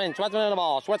Schwartzman. Schwartzman at the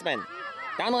ball. Schwartzman.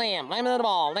 Down to Lamb. Lamb at the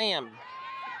ball. Lamb.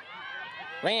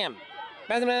 Lamb.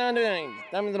 Pass it down to Dimes.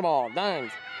 Dimes to the ball.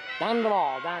 Dimes. Dimes to the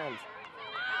ball. Dimes.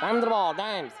 Dimes to the ball.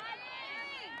 Dimes.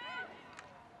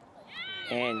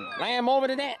 And Lamb over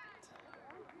the net.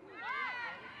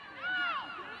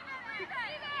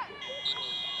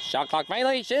 Shot clock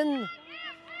violation.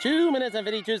 2 minutes and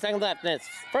 52 seconds left in this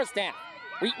first half.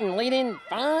 Wheaton leading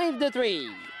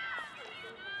 5-3.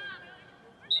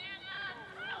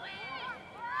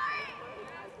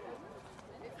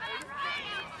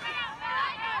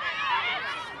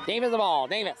 Davis the ball.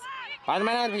 Davis. Bottom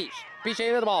man on the Peach.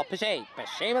 Pichet with the ball. Pichet.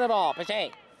 Pichet with the ball.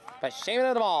 Pichet. Pichet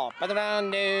with the ball. Pass it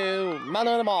down to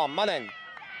Mullen with the ball. Mullen.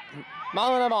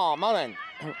 Mullen with the ball. Mullen.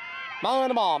 Mullen with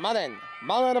the ball. Mullen.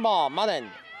 Mullen with the ball. Mullen.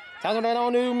 Toss it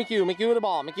down to McHugh. McHugh with the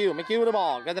ball. McHugh. McHugh with the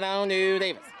ball. Gets it down to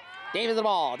Davis. Davis the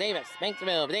ball. Davis. Makes the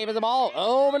move. Davis the ball.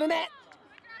 Over the net.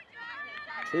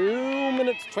 2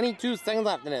 minutes, 22 seconds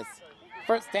left in this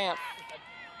first half.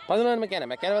 Pass it down to McKenna.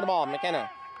 McKenna with the ball. McKenna.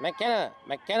 McKenna.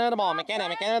 McKenna with the ball. McKenna.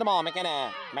 McKenna with the ball.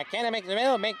 McKenna. McKenna makes the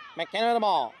move. McKenna with the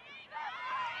ball.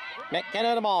 McKenna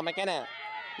with the ball. McKenna.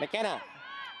 McKenna.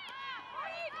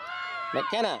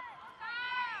 McKenna.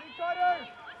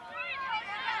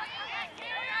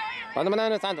 Pass it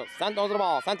down to Santos. Santos with the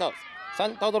ball. Santos.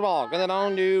 Santos with the ball. Get it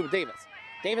on to Davis.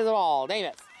 Davis with the ball.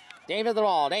 Davis. Davis with the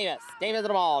ball. Davis. Davis with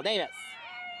the ball. Davis.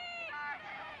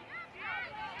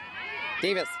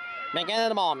 Davis. McKenna with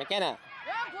the ball. McKenna.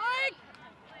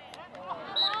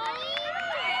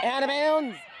 Out of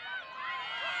bounds.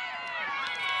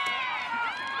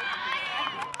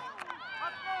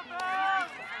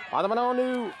 Pass it on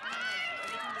to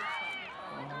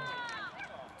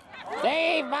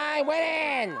Saved by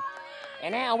Wheaton.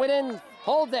 And now Wheaton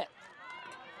holds it.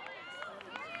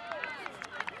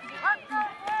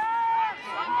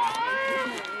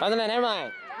 President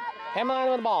Hemline. Hemline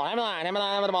with the ball. Hemline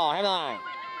with the ball.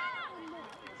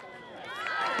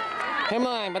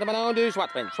 Hemline, but the ball to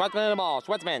Schwartzman. Schwartzman with the ball.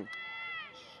 Schwartzman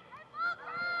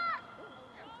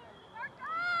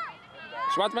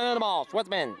with the ball.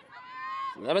 Schwartzman.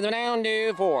 Down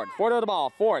to Ford. Ford with the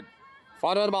ball. Ford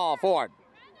with the ball. Ford.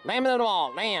 Lamb with the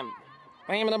ball. Lamb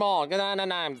with the ball. Good on the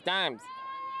Dimes. Dimes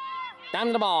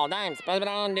with the ball. Dimes. Put it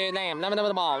down to Lamb. Lamb with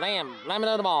the ball. Lamb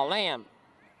with the ball. Lamb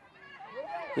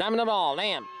with the ball.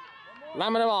 Lamb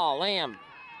with the ball. Lamb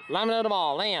with the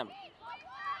ball. Lamb.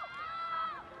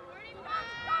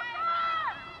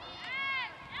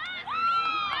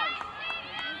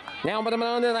 Now put him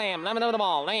on the Lamb. Lamb with the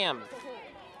ball. Lamb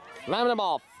with the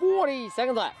ball. 40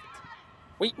 seconds left.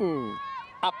 Wheaton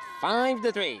up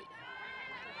 5-3.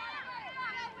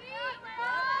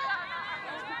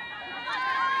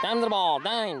 Dimes to the ball.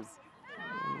 Dimes.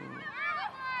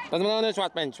 Put him on the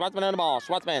Schwartzman. Schwartzman on the ball.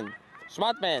 Schwartzman.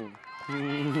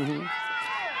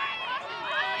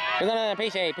 Here's on the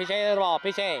Pichet. Pichet to the ball.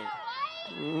 Pichet.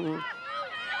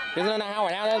 Here's on the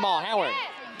Howard. Howard to the ball. Howard.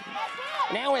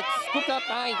 Now it's scooped up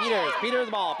by Peters. Peters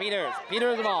the ball.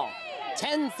 Peters the ball.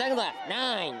 10 seconds left.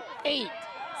 9, 8,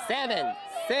 7,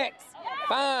 6,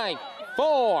 5,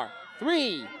 4,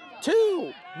 3,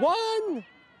 2, 1.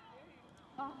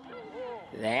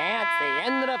 That's the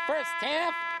end of the first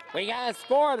half. We got a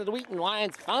score of the Wheaton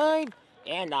Lyons 5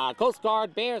 and Coast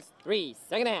Guard Bears 3.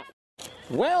 Second half.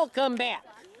 Welcome back.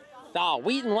 The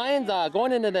Wheaton Lyons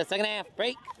going into the second half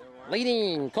break,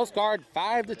 leading Coast Guard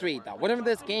 5-3. The winner of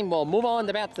this game will move on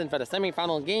to Babson for the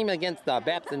semifinal game against the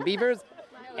Babson Beavers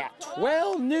at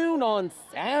 12 noon on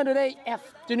Saturday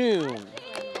afternoon.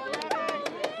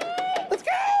 Let's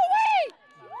go, Wade!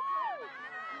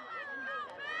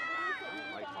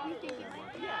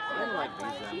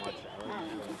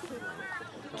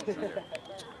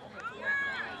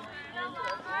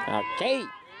 Okay,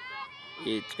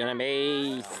 it's gonna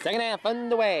be second half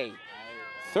underway.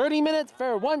 30 minutes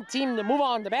for one team to move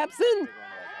on to Babson.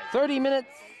 30 minutes,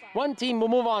 one team will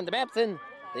move on to Babson.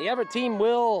 The other team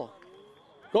will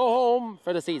go home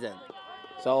for the season.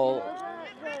 So,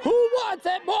 who wants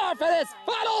it more for this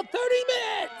final 30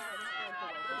 minutes?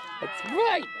 That's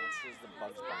right.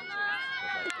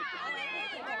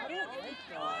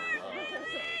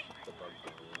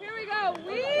 Here we go, Go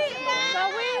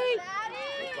Wheat!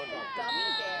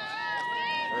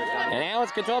 And now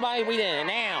it's controlled by Wheaton. And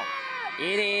now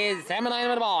it is Hemline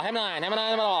with the ball. Hemline with the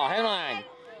ball. Hemline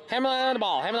with the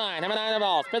ball. Hemline with the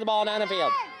ball. Spit the ball down the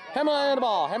field. Hemline with the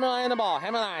ball. Hemline with the ball.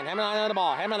 Hemline with the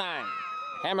ball. Hemline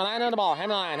with the ball. Hemline with the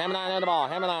ball. Hemline with the ball.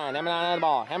 Hemline with the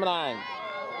ball. Hemline.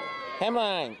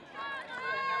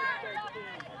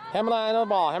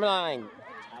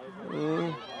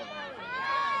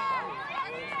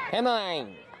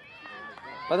 Hemline.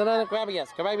 Put it on Carabias.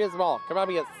 Carabias the ball.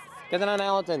 Carabias. Get it on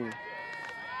Elton.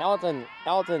 Elton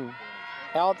on the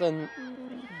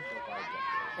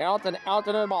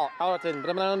ball. Elton. Put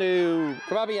it on to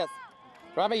Carabias.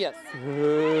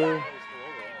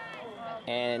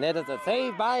 And it is a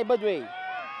save by Budry.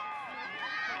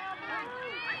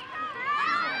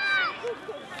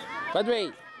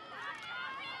 Budry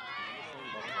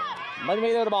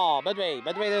to the ball. Budry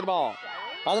to the ball.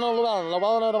 Llewellyn to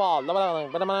the ball.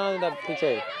 Llewellyn. Put him on the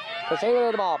Pichet. Pichet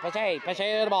to the ball. Pichet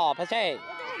to the ball. Pichet.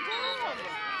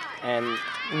 And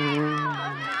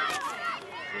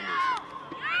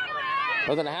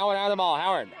with an Howard out of the ball.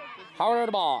 Howard to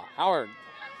the ball. Howard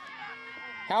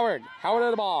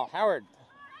to the ball. Howard.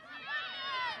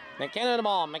 McKenna to the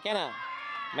ball. McKenna.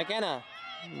 McKenna.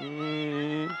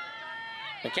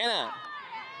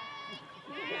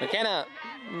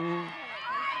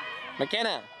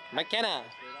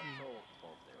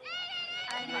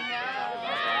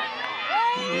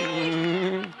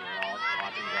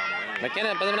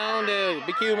 McKenna, put it on to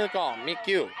BQ with the call.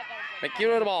 McQ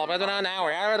to the ball. Put it on to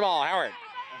Howard. Howard to the ball.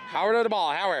 Howard to the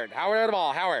ball. Howard to the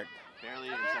ball. Howard.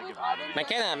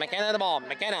 McKenna to the ball.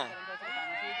 McKenna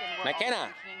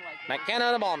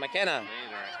to the ball. McKenna.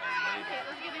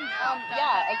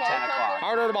 Yeah, okay. 10 o'clock.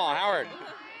 Howard to the ball. Howard.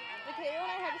 Michaela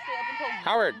and I had to stay up until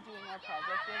Howard. doing our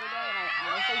project the other day, and I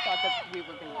honestly thought that we were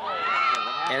going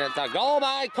to And it's a goal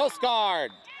by Coast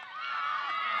Guard.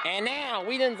 And now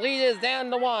Wheaton's lead is down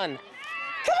to 1. Come on,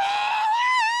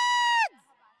 Wheaton!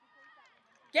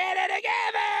 Get it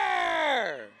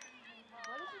together! Why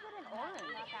did you get an orange?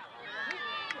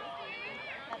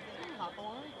 Top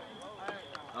orange?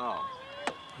 Oh.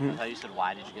 I thought you said,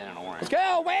 why did you get an orange?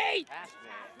 Go, wait! Pass me.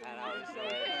 And I was like,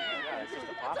 yeah, it's just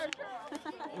a popsicle.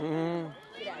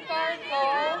 Third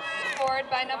goal scored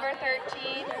by number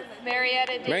 13,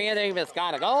 Marietta Davis. Marietta Davis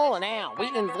got a goal, and now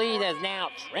Wheaton's lead is now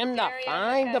trimmed to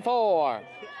 5-4.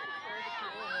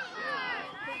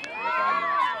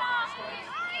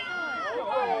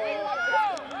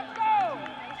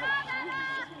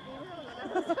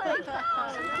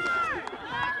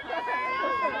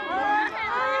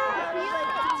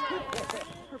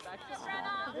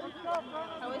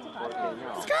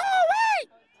 Let's go, wait!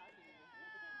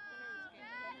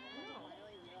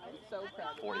 So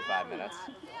proud. 45 minutes.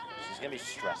 She's gonna be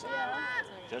stressing.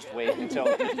 Just wait until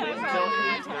 8:31 Street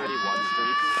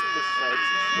starts.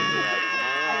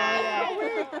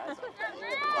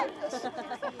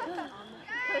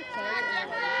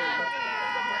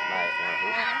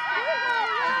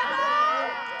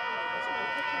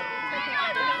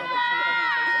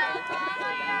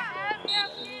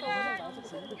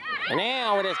 And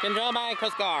now it is controlled by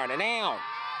Coast Guard. And now,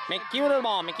 McHugh to the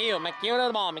ball, McHugh to the ball, McHugh to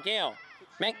the ball, McHugh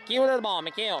to the ball,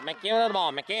 McHugh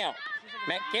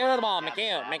to the ball,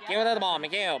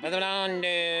 McHugh. Put it on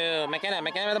to McKenna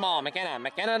to the ball, McKenna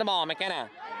to the ball, McKenna.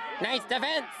 Nice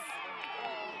defense.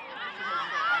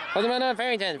 Put it on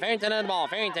Farrington to the ball,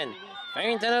 Farrington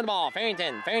to the ball,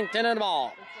 Farrington to the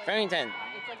ball, Farrington.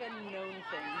 It's like a known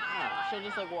thing. She'll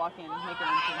just like walk in, make an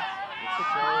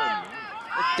entrance.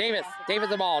 Davis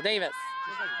the ball, Davis,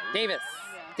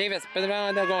 put it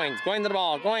on to Goins to the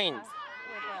ball, Goins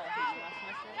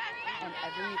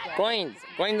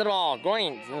to the ball,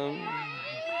 Goins.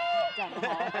 Down the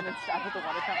hall and then stop at the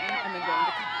water fountain and then go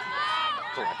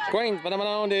into Goins, put them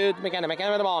on, dude. McKenna with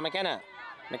the ball, McKenna,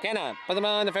 put them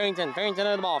on to Farrington to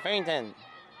the ball, Farrington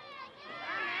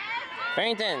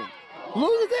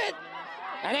loses it,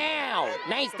 and now,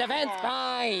 nice defense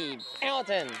by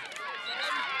Alton.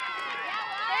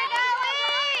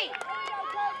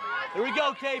 Here we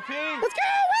go, KP. Let's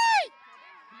go, wait!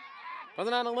 Put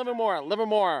it on to Livermore. Let's go,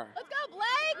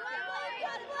 Blake!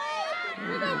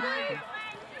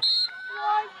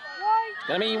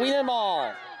 Gonna be Wheaton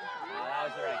ball. That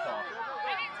was the right call.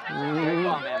 Great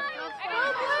call, man.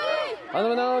 Put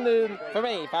it on, dude. For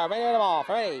ready to the ball,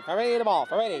 for ready to ball.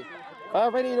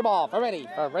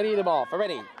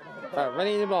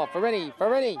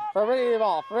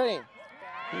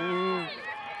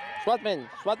 Schwartzman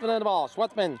to the ball,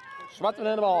 Schwartzman to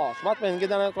the ball, Schwartzman, get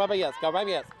down to Carabias to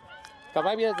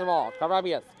the ball,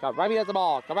 Carabias.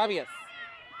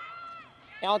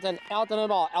 Alton to the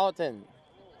ball, Alton.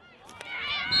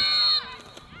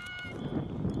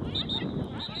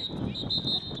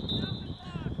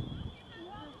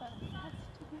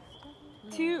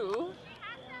 Two.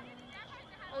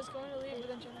 I was going to leave, but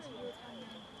then Jenna said you were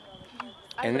coming.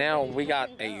 And now we got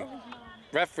a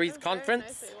referees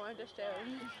conference. I wanted to show.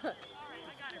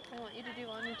 I want you to do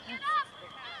on your test.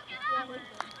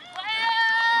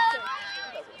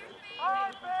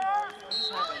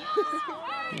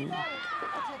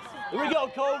 Here we go,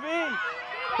 Kobe.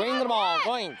 Going to the ball,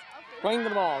 Goins. Going to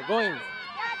the ball, Goins.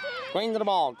 Going to the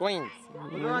ball, Goins.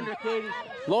 We're under, Katie.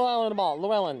 Llewellyn to the ball,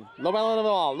 Llewellyn. Llewellyn to the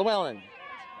ball, Llewellyn.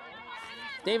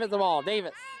 Davis to the ball,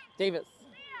 Davis. Davis.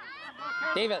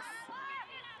 Davis.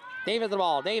 Davis to the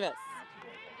ball, Davis.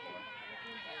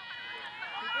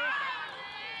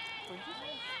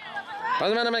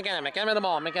 McKenna. McKenna to the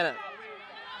ball, McKenna.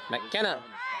 McKenna.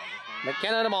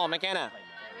 McKenna to the ball, McKenna.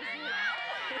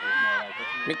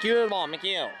 McHugh to the ball,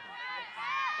 McHugh.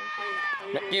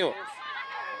 McHugh.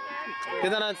 Get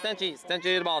that on Stenchy. Stenchy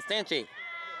to the ball, Stenchy.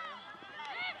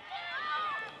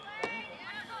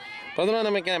 Put it on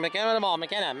to McKenna. McKenna to the ball,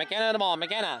 McKenna. McKenna to the ball,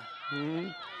 McKenna.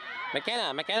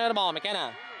 McKenna. McKenna to the ball,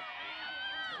 McKenna.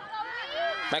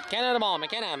 McKenna to the ball,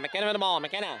 McKenna. McKenna to the ball,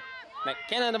 McKenna.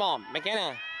 McKenna to the ball,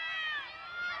 McKenna.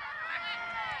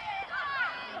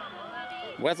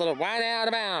 Whistle it wide out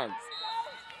of bounds.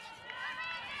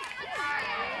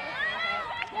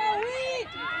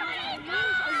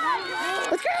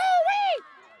 Let's go,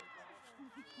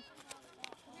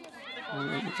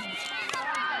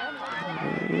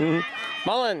 Wheat!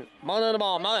 Mullen to the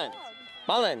ball, Mullen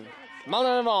to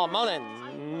the ball, Mullen.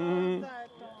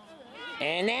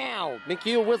 And now,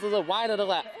 McHugh whistles it wide to the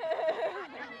left.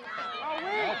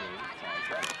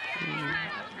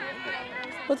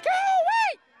 Let's go,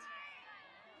 Wheat!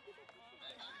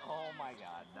 Oh my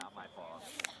God, not my fault.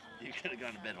 You could have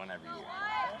gone to bed whenever you want.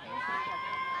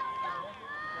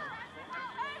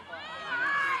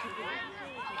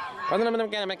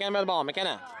 McKenna to the ball,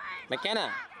 McKenna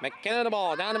to the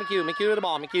ball, down to McHugh to the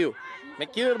ball, McHugh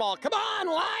to the ball. Come on,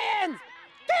 Lions!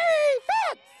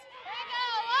 Defense!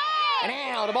 And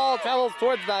now the ball travels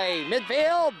towards the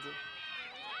midfield.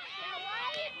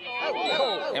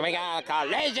 And we got a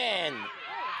collision.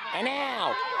 And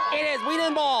now, it is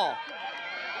Wheaton ball.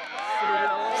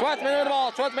 Schwartzman with the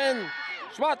ball. Schwartzman.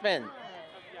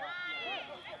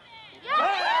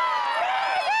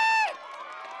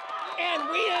 And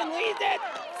Wheaton leads it.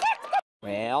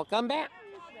 Welcome back.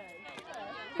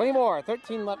 24,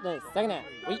 13 left in the second half.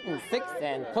 Wheaton 6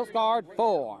 and Coast Guard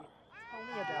 4. Tell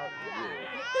me about you.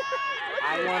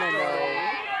 I want to know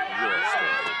your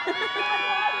story.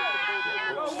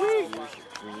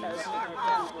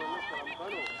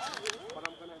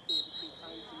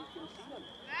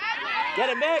 Get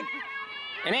it, Meg!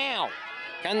 And now,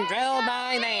 controlled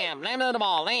by Lamb. Lamb to the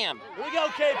ball. Lamb. Here we go,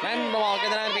 KP! Lamb to the ball.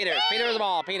 Get it on to Peters. Peters the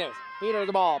ball. Peters. Peters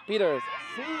the ball. Peters.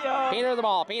 See ya! Peters the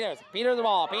ball. Peters. Peters the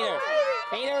ball. Peters.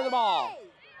 Peters the ball.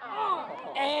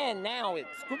 And now it's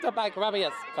scooped up by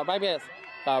Carabias. Carabias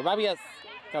to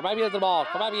the ball.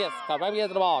 Carabias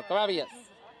to the ball. Carabias.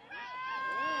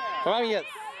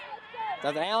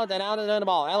 Does it Allerton to the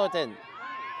ball. Allerton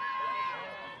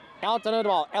to the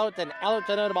ball. Allerton to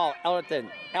the ball. Allerton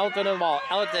to the ball.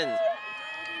 Allerton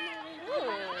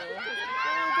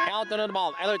to the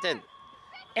ball. Allerton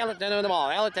to the ball.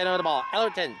 Allerton to the ball.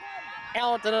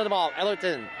 Allerton to the ball.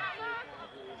 Allerton.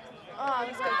 Oh, I'm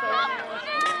just going to play.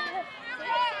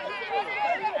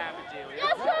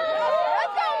 Let's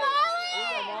go, Molly!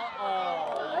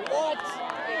 What?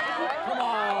 Come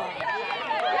on.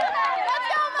 Let's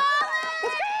go, Molly!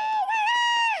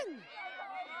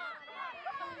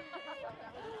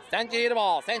 Senchi the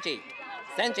ball. Senchi.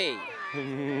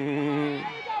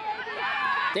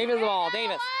 Davis the ball.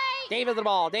 Davis the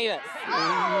ball. Davis.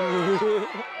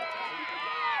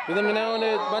 With him known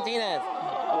to Martinez.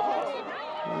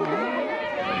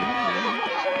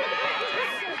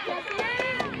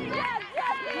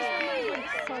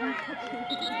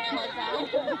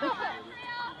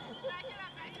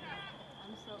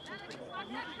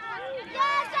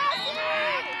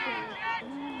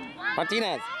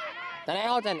 Martinez. Then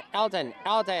Elton.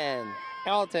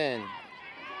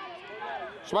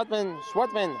 Schwartzman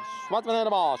on the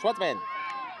ball. Put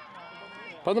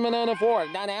them in on the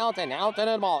forward. Down to Elton on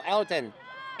the ball. Elton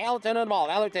on the ball.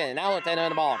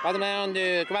 Put them down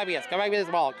to Carabias. Carabias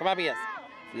the ball. Carabias.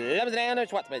 Levels it down to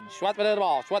Schwartzman on the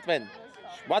ball. Schwartzman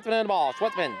on the ball.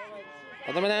 Put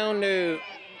them down to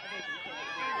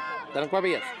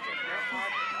Carabias.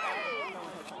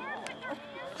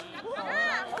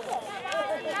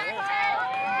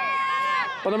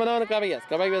 Put them on to Carabias.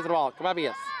 Carabias the ball.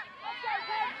 Carabias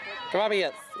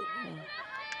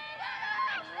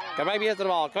to the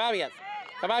ball.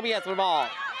 Carabias to the ball.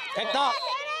 Picked up.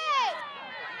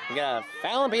 We got a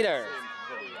foul on Peters.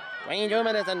 22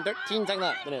 minutes and 13 seconds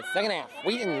left in the second half.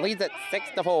 Wheaton leads it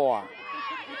 6-4.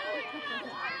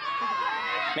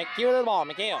 McHugh to the ball.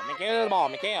 McHugh to the ball.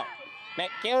 McHugh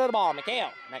to the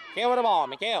ball.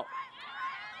 McHugh.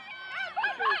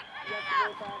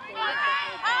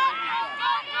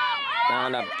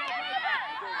 Down up.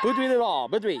 Budway the ball.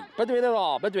 Budway the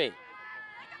ball. Budway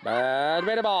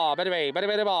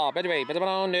the ball. Put it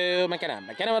on to McKenna.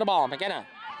 McKenna with the ball. McKenna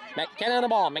the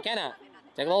ball. McKenna.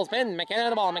 Take a little spin. McKenna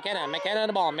the ball. McKenna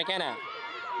the ball. McKenna,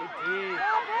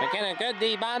 good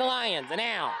D by the Lions. And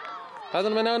now,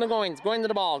 President Winona Goins. Going to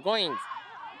the ball. Goins.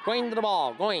 Going to the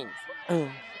ball. Goins.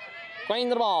 Going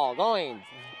to the ball. Goins.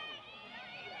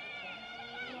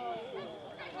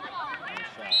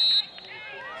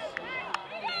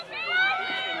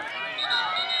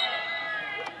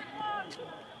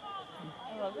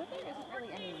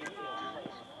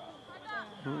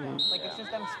 Like, it's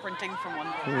just them sprinting from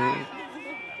one point.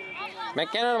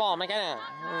 McKenna the ball. McKenna.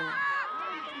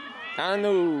 Down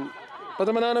to put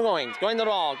them on the Goins. Going to the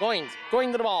ball. Goins.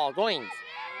 Going to the ball. Goins.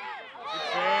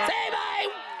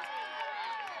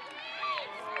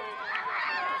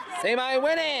 Save by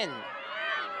winning.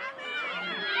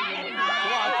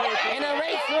 In a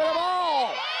race for the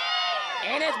ball.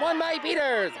 And it's won by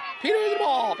Peters. Peters the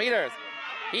ball. Peters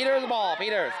the ball.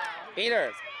 Peters the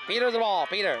ball. Peters the ball.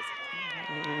 Peters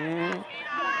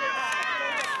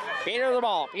the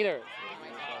ball. Peters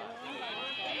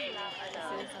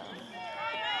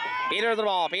the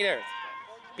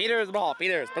ball.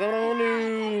 Peters. Put it on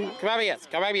to Carabias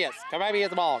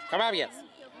the ball.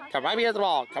 Carabias the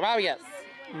ball. Carabias.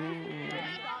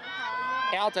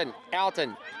 Elton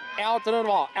on the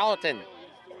ball. Elton.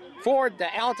 Forward to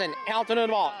Elton on the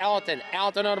ball. Elton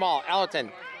on the ball.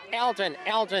 Elton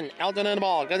on the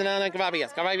ball. Goes down to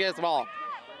Carabias the ball.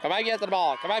 Carabias the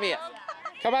ball. Carabias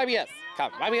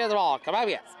the ball.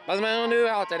 Carabias. Pass it on to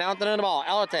Elton on the ball.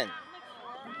 Elton.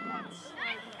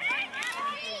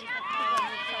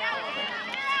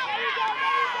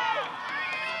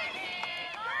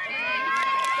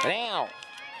 Now.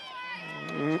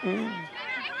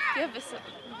 You have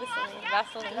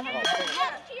Vaseline.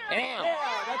 And out.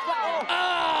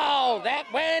 Oh, that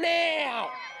went out.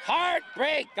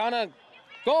 Heartbreak on a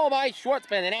goal by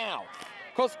Schwartzman. And now,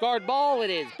 Coast Guard ball it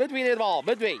is. Between the ball.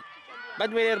 Bedway.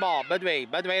 Bedway the ball. Bedway.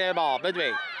 Bedway the ball.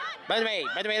 Bedway. Bedway.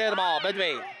 Bedway the ball.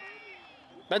 Bedway.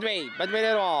 Bedway. Bedway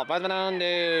the ball. Bedway on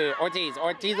to Ortiz.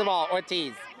 Ortiz the ball.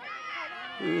 Ortiz.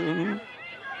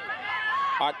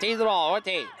 Ortiz the ball.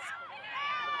 Ortiz.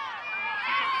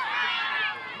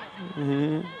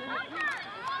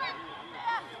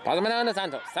 Bottom on to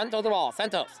Santos. Santos the ball.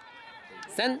 Santos.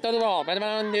 Santos the ball. Bottom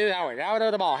on to Howard. Howard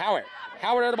of the ball. Howard.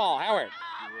 Howard of the ball. Howard.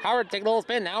 Howard take a little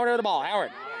spin. Howard of the ball.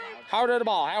 Howard. Howard of the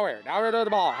ball. Howard. Howard of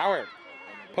the ball. Howard.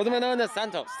 Put them on to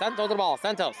Santos. Santos of the ball.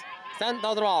 Santos. Santos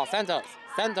of the ball. Santos.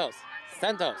 Santos.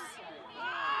 Santos.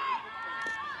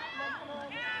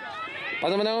 Put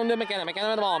them on to McKenna. McKenna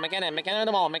of the ball. McKenna. McKenna of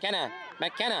the ball. McKenna.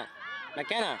 McKenna.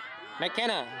 McKenna.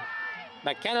 McKenna.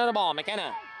 McKenna of the ball.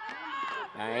 McKenna.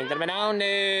 And the down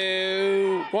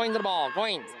to Goins to the ball.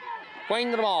 Goins.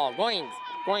 Goins to the ball. Goins.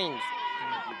 Goins.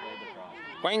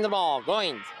 Goins to the ball.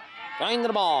 Goins. Goins to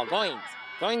the ball. Goins.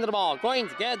 Goins to the ball.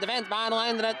 Goins. Good defense behind the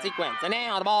line of that sequence. And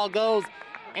now the ball goes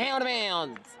out of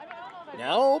bounds.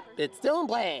 Nope. It's still in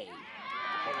play.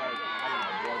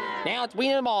 Now it's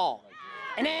Wheaton the ball.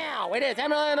 And now it is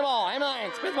Hammerline the ball.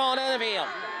 Hammerline spins the ball down the field.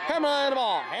 Hammerline the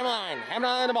ball. Hammerline.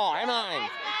 Hammerline the ball. Hammerline.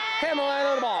 Hammerline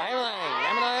on the ball. Hammerline.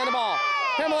 Hammerline on the ball.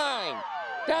 Hammerline.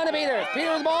 Down to Peters.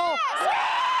 Peters the ball.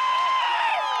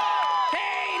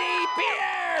 Katie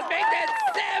Peters makes it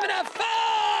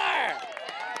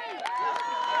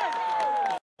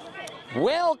 7-4.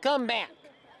 Welcome back.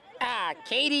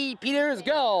 Katie Peters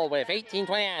goal with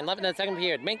 18:29 left in the second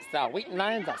period makes the Wheaton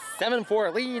Lyons a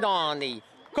 7-4 lead on the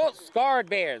Coast Guard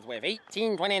Bears with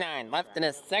 18:29 left in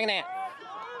the second half.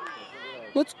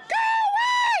 Let's go!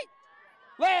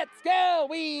 Let's go,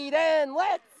 Wheaton!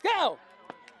 Let's go!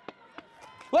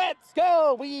 Let's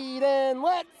go, Wheaton!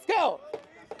 Let's go!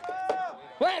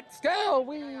 Let's go,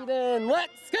 Wheaton!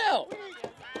 Let's go!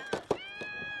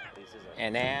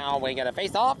 And now we get a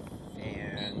face-off,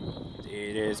 and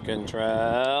it is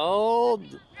controlled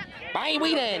by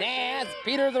Wheaton as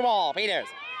Peters the ball. Peters.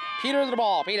 Peters the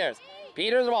ball. Peters.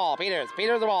 Peters the ball. Peters.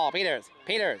 Peters the ball. Peters.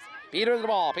 Peters. Peters the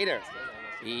ball. Peters.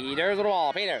 Peters the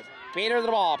ball. Peters. Peters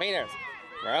the ball. Peters.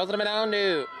 Throws it down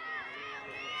to.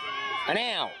 And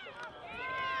now.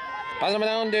 Passes it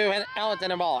down to Allerton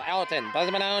the ball. Allerton.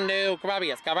 Passes it down to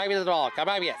Carabias. Carabias the ball.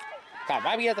 Carabias.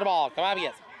 Carabias the ball.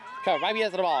 Carabias.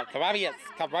 Carabias the ball. Carabias.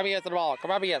 Carabias the ball.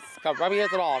 Carabias. Carabias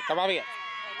the ball. Carabias.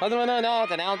 Passes it down to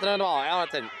Allerton. Allerton the ball.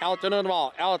 Allerton. Allerton the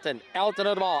ball. Allerton. Allerton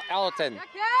the ball. Allerton.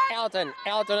 Allerton.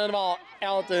 Allerton the ball.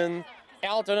 Allerton.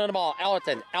 Allerton the ball.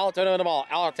 Allerton. Allerton the ball.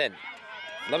 Allerton.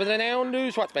 Levels it down to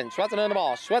Schwartzman. Schwartzman on the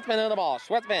ball. Schwartzman on the ball.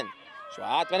 Schwartzman.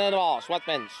 Schwartzman on the ball.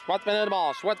 Schwartzman. Schwartzman on the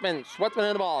ball. Schwartzman. Schwartzman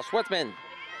on the ball. Schwartzman.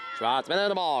 Schwartzman on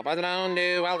the ball. Pass it down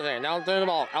to Allerton. Allerton on the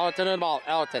ball. Allerton on the ball.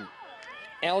 Allerton.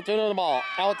 Allerton on the ball.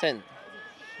 Allerton.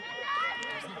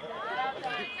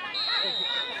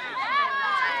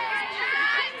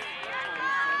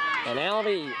 And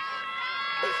LV.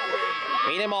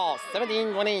 Wheaton ball.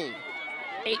 17-20.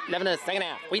 8-11 in the second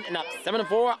half. Wheaton up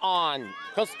 7-4 on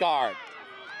Coast Guard.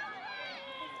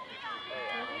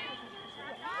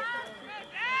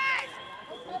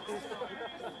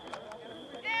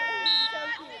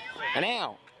 And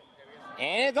now,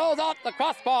 and it goes off the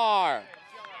crossbar.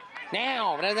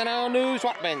 Now, it is down to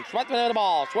Schwartzman. Schwartzman on the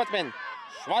ball. Schwartzman.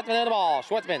 Schwartzman on the ball.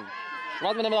 Schwartzman.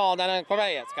 Schwartzman on the ball. Down to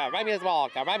Carabias. Carabias the ball.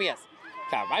 Carabias.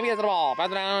 Carabias the ball.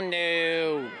 Pass it down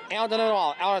to Elton on the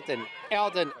ball. Elton.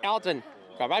 Elton. Elton.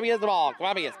 Carabias the ball.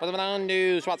 Carabias. Pass it down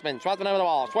to Schwartzman. Schwartzman on the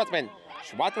ball. Schwartzman.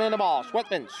 Schwartzman on the ball.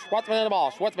 Schwartzman. Schwartzman on the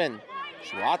ball. Schwartzman.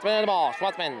 Schwartzman on the ball.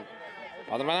 Schwartzman.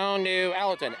 Pass it down to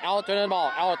Elton. Elton on the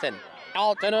ball. Elton.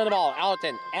 Elton on the ball.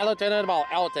 Elton. Elton on the ball.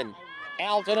 Elton.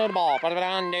 Elton on the ball. Put it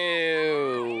down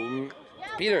to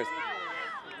Peters.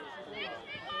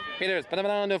 Peters. Put it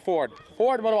down to Ford.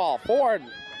 Ford on the ball. Ford.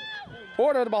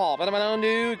 Ford on the ball. Put it down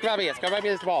to Carabias.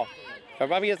 Carabias the ball.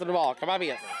 Carabias on the ball.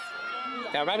 Carabias.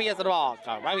 Carabias on the ball.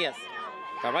 Carabias.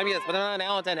 Carabias. Put it down to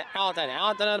Elton. Elton.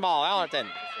 Elton on the ball. Elton.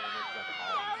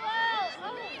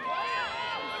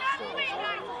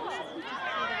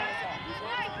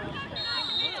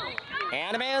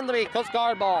 And a man to be Coast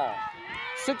Guard ball.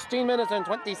 16 minutes and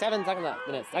 27 seconds left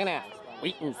in the second half.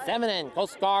 Wheaton 7 and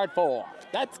Coast Guard 4.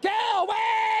 Let's go!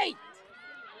 Wait!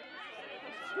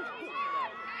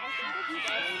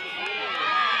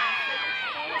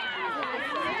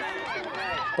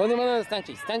 Put them on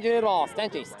Stanchi. Stanchi to the ball.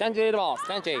 Stanchi. Stanchi to the ball.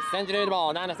 Stanchi. Stanchi to the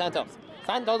ball. Nana Santos.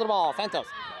 Santos to the ball. Santos.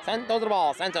 Santos to the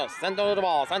ball. Santos. Santos to the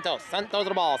ball. Santos. Santos to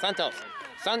the ball. Santos.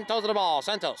 Santos to the ball.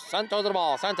 Santos to the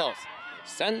ball. Santos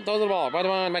to the ball. Right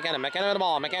on McKenna. McKenna to the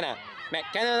ball. McKenna to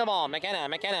the ball.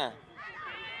 McKenna.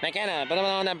 Put him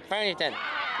on to Farrington.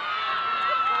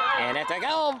 And that's a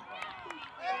goal.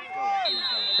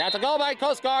 That's a goal by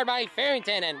Coast Guard by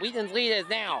Farrington, and Wheaton's lead is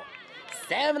now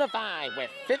 7-5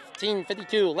 with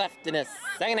 15:52 left in the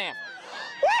second half.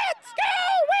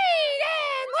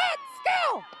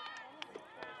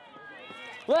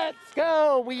 Let's go, Wheaton! Let's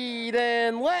go,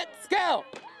 Wheaton! Let's go!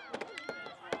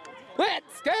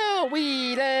 Let's go,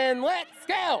 Wheaton! Let's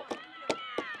go!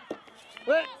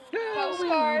 Let's go, Coast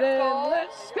Guard Wheaton! goal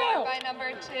Let's scored go! by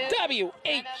number 2.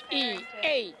 W-H-E-A-T-O-N.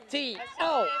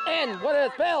 What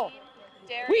is spell?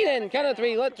 Wheaton, count of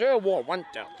 3. Let's throw. 1,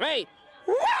 2, 3.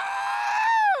 Roar!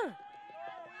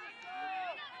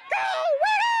 Go,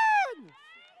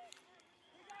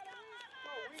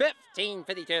 Wheaton!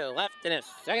 15:52 left in the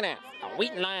second half. The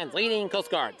Wheaton Lyons leading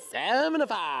Coast Guard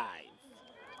 7-5.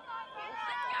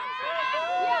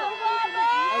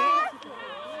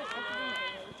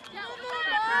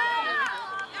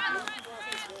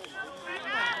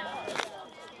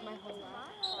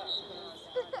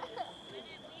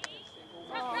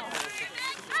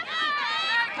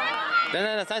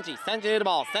 No, Sanchi to the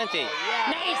ball. Sanchi.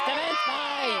 Nice defense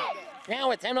by.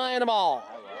 Now it's Hamline the ball.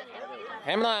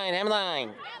 Hamline.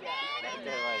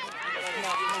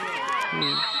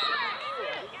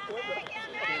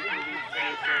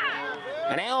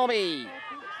 And Albie.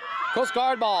 Coast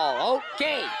Guard ball.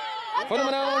 Okay. Put him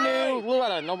on to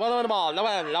Llewellyn. Llewellyn on the ball.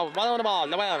 Llewellyn on the ball.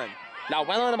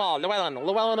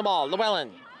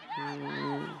 Llewellyn.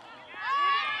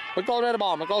 McGoldrick on the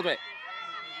ball.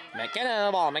 McKenna on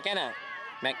the ball. McKenna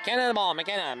on the ball.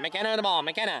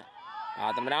 McKenna.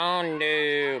 Them down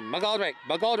to McGoldrick on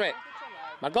the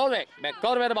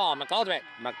ball.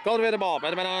 McGoldrick the ball.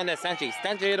 Put him on to Stenchi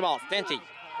to the ball. Stenchi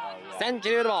Santos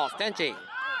to the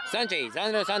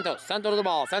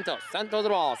ball. Santos.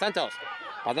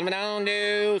 Put them down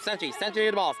to Stenchi to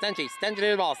the ball. Stenchi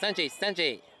to the ball. Stenchi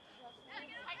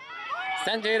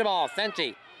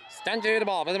to the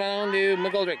ball. Put them down to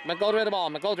McGoldrick the ball.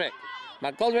 McGoldrick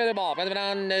the ball. Put them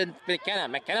down to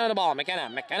McKenna the ball. McKenna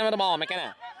the ball.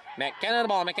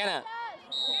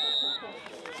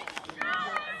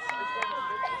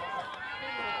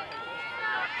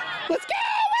 Let's go,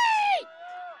 wait!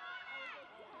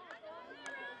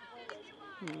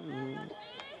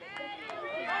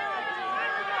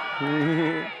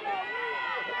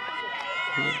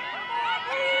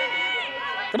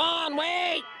 Come on,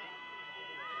 wait!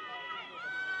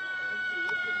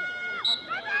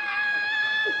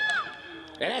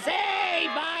 And a save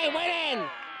by Wheaton!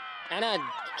 And a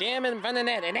jam in front of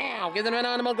the net. And now gives it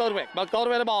on to McGoldrick.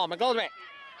 McGoldrick the ball. McGoldrick.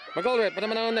 Put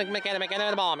him on to McKenna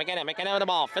the ball. McKenna the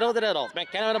ball. Fiddle the diddles.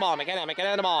 McKenna the ball.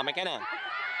 McKenna the ball. McKenna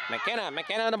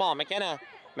the ball. McKenna.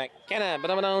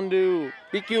 Put him on to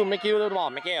BQ. McHugh the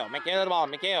ball.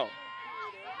 McHugh.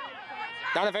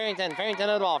 Down to Farrington. Farrington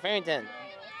to the ball. Farrington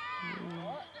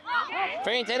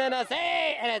and a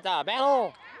save. And it's a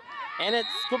battle. And it's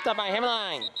scooped up by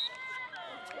Hamline.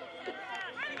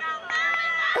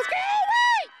 Let's go,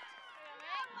 wait!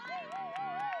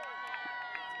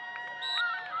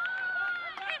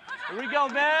 Here we go,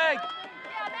 Meg!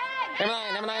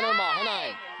 Hamline on the ball.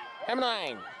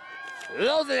 Hamline.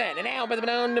 Loses it. And now with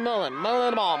down to Mullen. Mullen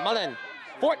on the ball. Mullen.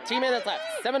 14 minutes left.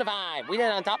 7-5.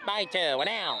 Wheaton on top by 2. And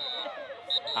now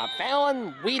a foul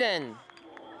on Wheaton.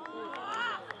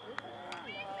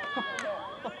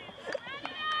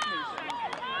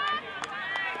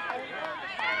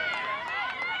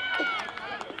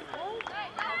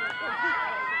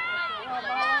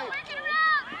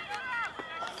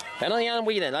 Penalty on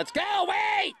Wheaton. Let's go,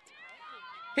 wait!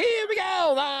 Here we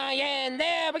go, Lion.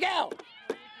 There we go.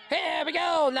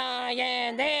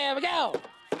 Lion. There we go.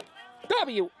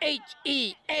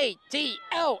 W-H-E-A-T-O-N.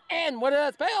 What did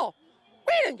that spell?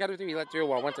 Wheaton. Got 3. Let's do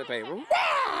 1, 2, 3.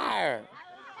 Roar!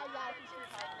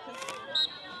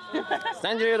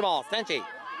 Stenchi to the ball. Stenchi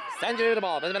to the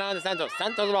ball. Put it on to Santos.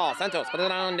 Santos to the ball. Santos. Put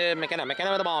it on to McKenna. McKenna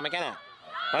with the ball. McKenna.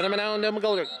 Put it on to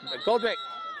McGoldrick.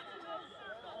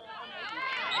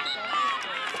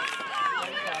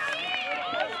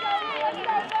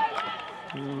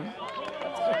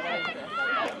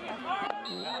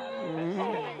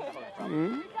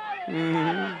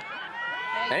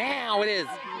 And now it is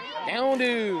down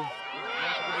to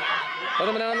put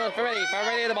him down to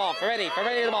Ferretti the ball. Ferretti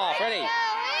the ball. Ferretti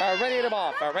the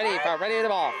ball.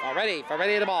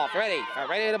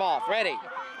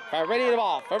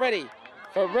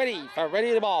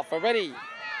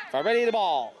 Ferretti the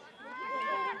ball.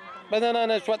 But no,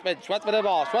 Schwartzman the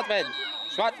ball.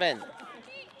 Schwartzman.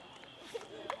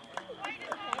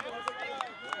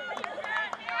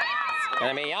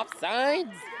 Gonna be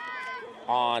offsides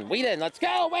on Wheaton. Let's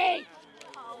go, wait!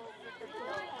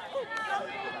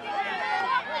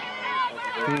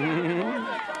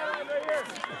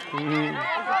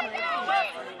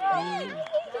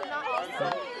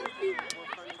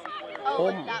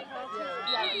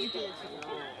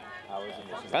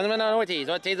 Benjamin Ortiz.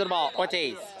 Ortiz with the ball.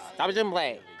 Ortiz. Stoppage in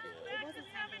play.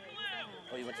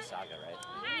 Oh, you went to Saga, right?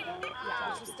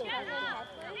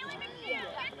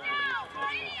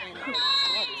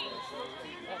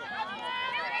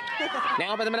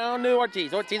 Now pass it down to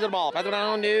Ortiz. Ortiz with the ball. Pass it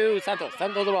down to Santos.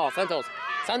 Santos with the ball. Santos.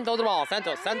 Santos with the ball.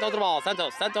 Santos. Santos with the ball.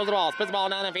 Santos. Santos with the ball. Splits the ball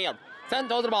down the field.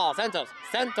 Santos with the ball. Santos.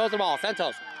 Santos with the ball.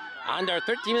 Santos. Under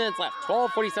 13 minutes left.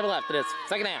 12:47 left in this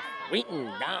second half. Wheaton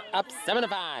down up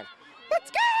 7-5.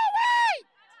 Let's go, Wheat!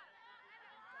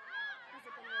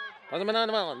 Pass it down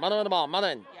to Mullen. Mullen with the ball.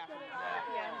 Mullen.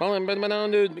 Mullen pass it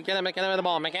down to McKenna. McKenna with the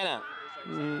ball. McKenna.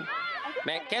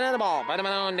 McKenna with the ball. Pass it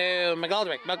down to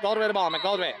McGoldrick. McGoldrick with the ball.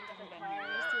 McGoldrick.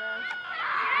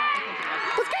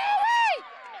 Let's go, Wheat!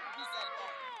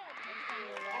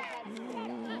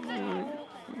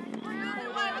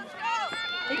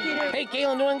 Hey,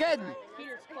 Keelan, doing good.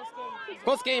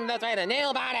 Close game, that's right. A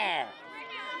nail biter.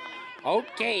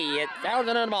 Okay, it's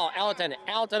Elton on the ball. Elton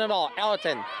on the ball.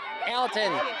 Elton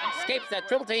escapes that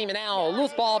triple team, and now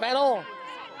loose ball battle.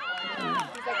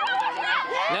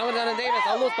 Now it's on to Davis.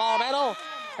 A loose ball battle.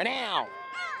 And now,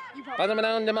 pass it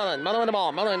down to Mullen. Mullen with the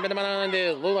ball. Mullen pass it down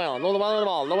to Llewellyn. Llewellyn with the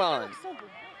ball. Llewellyn.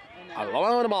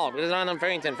 Llewellyn with the ball. Put it on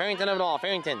Farrington. Farrington with the ball.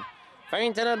 Farrington.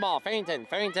 Farrington with the ball. Farrington.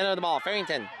 Farrington with the ball.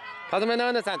 Farrington. Pass it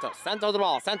down to Santos. Santos with the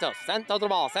ball. Santos. Santos with the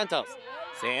ball. Santos.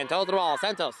 Santos with the ball.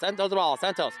 Santos. Santos with the ball.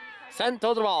 Santos. Santos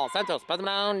with the ball. Santos. Pass it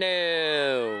down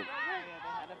to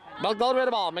McGoldrick with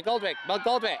the ball. McGoldrick.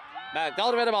 McGoldrick.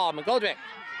 McGoldrick with the ball. McGoldrick.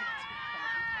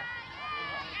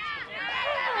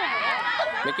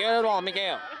 McHugh with the ball.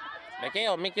 McHugh.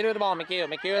 McHugh. McHugh with the ball. McHugh.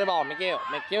 McHugh with the ball. McHugh.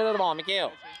 McHugh with the ball.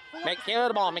 McHugh. McHugh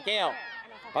with the ball. McHugh.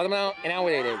 Pass it down. And now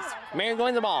what it is. Mary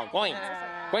going to the ball. Goins.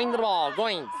 Going to the ball.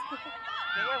 Goins.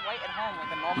 They were right at home with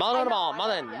the normal. Mullen with the ball.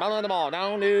 Mullen. Mullen with the ball.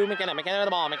 Down to McKenna. McKenna with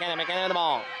the ball. McKenna. McKenna with the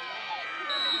ball.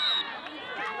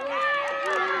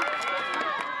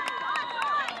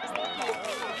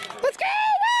 Let's go,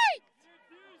 Wheat!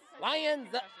 Lions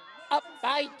up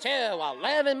by 2.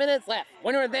 11 minutes left.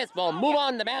 Winner of this will move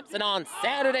on to Babson on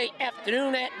Saturday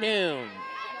afternoon at noon.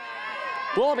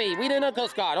 Will be Wheaton and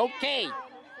Coast Guard. Okay.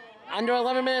 Under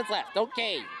 11 minutes left.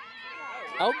 Okay.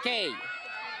 Okay.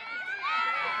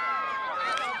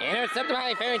 Intercepted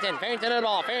by Farrington. Farrington on the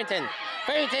ball. Farrington.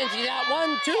 Farrington, she's got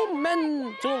 1, 2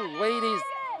 men, 2 ladies.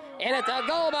 And it's a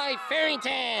goal by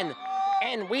Farrington.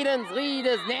 And Wheaton's lead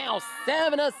is now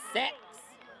 7-6.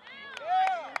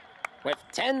 With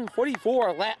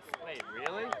 10:44 left. Wait,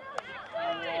 really?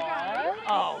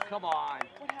 Oh, come on.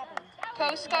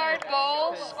 Coast Guard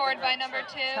goal scored by number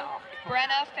 2,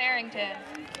 Brenna Farrington.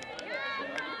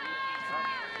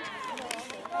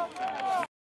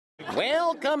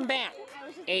 Welcome back.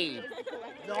 A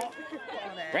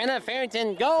Brenna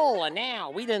Farrington goal, and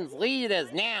now Wheaton's lead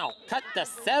is now cut to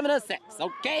 7-6.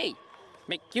 Okay.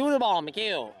 McHugh with the ball.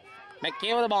 McHugh.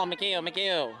 McHugh with the ball. McHugh.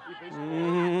 McHugh.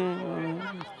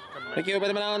 McHugh with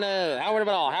the ball. Howard with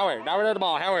the ball. Howard. Howard with the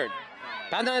ball. Howard.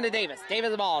 Down to Davis.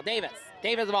 Davis the ball. Davis.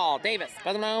 Davis the ball. Davis.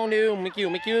 Put them down to McHugh.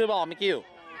 McHugh the ball. McHugh.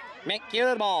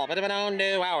 McHugh the ball. Put them down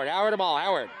to Howard. Howard the ball.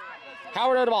 Howard.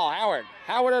 Howard with the ball. Howard.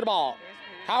 Howard with the ball.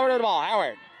 Howard with the ball.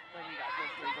 Howard.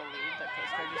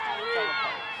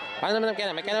 Find them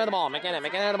McKenna. McKenna with the ball. McKenna.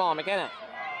 McKenna with the ball. McKenna.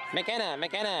 McKenna.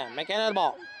 McKenna. McKenna with the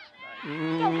ball.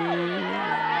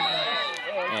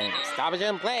 And stoppage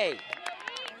in play.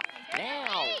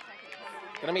 Now,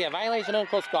 gonna be a violation on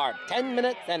Coast Guard. 10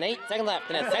 minutes and 8 seconds left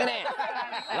in the second half.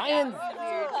 Lions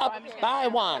up by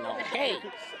 1. Okay.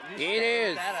 It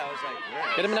is.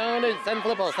 Get him down to send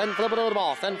Flippo. Send Flippo to the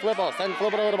ball. Send Flippo. Send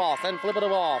Flippo to the ball. Send Flippo to the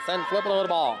ball. Send Flippo to the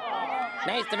ball.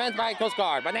 Nice defense by Coast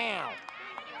Guard. But now,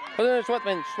 put it in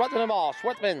Schwartzman. Schwartzman the ball.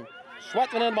 Schwartzman.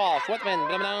 Schwartzman in the ball. Schwartzman.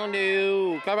 Put him down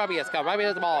to Carabias.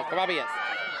 Carabias the ball. Carabias.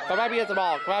 Carabias the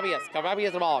ball. Carabias.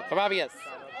 Carabias the ball. Carabias.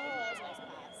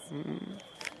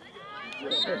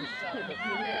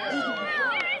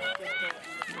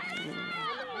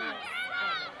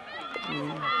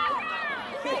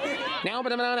 Now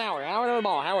put him on Howard. Howard to the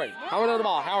ball. Howard. Howard to the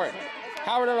ball. Howard.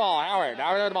 Howard to the ball. Howard.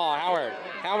 Howard to the ball. Howard.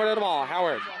 Howard to the ball.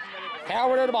 Howard.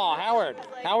 Howard to the ball. Howard.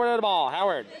 Howard to the ball.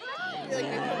 Howard.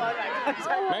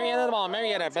 Marietta the ball.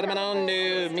 Marietta. Put him on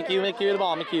to McHugh. McHugh to the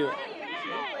ball. McHugh.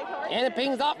 And it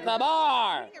pings off the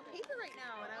bar. Your paper right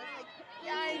now, and I was like,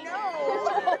 yeah, I know.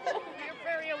 You're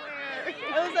very aware.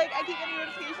 I was like, I keep getting a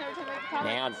notification every time I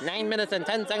Now 9 minutes and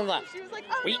 10 seconds left.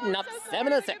 Wheaton up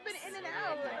 7-6.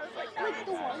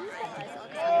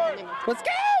 Let's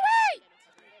go, wait!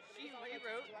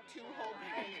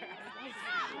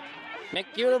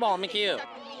 McHugh to the ball, McHugh.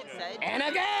 And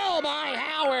a goal by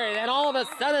Howard. And all of a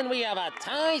sudden we have a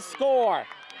tie score.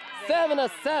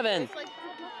 7-7.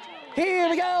 Here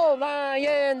we go,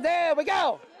 Lions. There we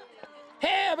go.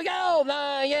 Here we go,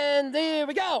 Lions. Here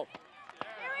we go.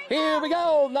 Here we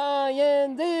go,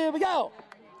 Lions. Here we go.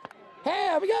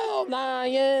 Here we go,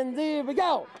 Lions. Here we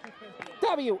go.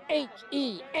 W-H-E-A-T-O-N.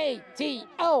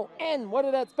 What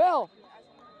did that spell?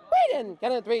 Wheaton.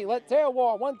 Count of 3. Let's hear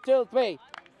war. 1, 2, 3.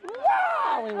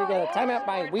 Wow! And we get a timeout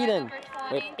by Wheaton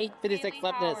with 8:56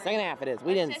 left in the second half. It is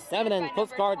Wheaton 7 and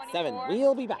Coast Guard 7.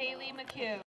 We'll be back.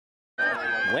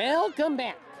 Welcome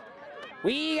back.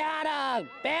 We got a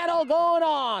battle going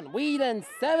on. Wheaton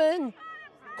 7,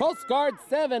 Coast Guard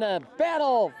 7. A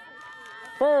battle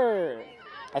for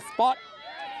a spot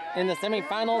in the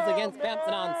semifinals against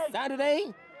Bapson on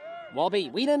Saturday. Will be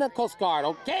Wheaton and Coast Guard.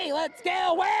 Okay, let's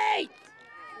go. Wait!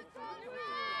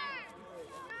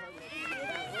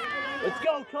 Let's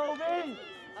go, Colby!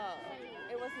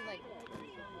 It wasn't like...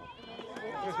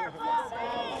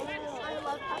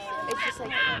 It's just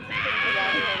like...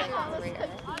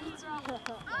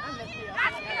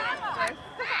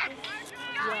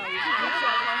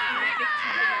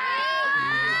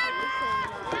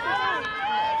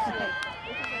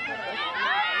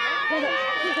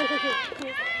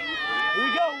 Here we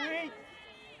go, Wheat!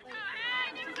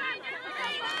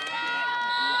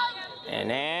 And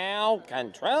now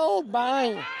controlled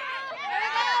by...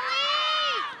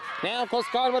 Now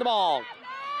Coast Guard with the ball.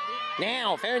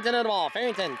 Now Farrington at the ball.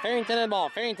 Farrington at the ball.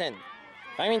 Farrington at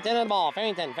the ball.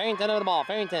 Farrington at the ball.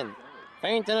 Farrington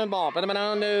at the ball. Put him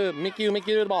down to McHugh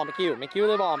to the ball. McHugh to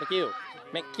the ball. McHugh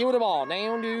to the ball.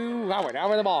 Down to Howard.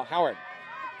 Howard the ball. Howard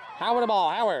the ball.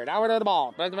 Howard to the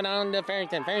ball. Put him down to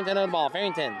Farrington at the ball.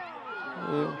 Farrington.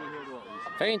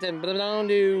 Put him down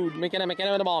to McKenna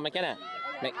with the ball. McKenna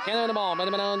with the ball. Put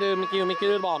him down to McHugh to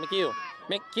the ball. McHugh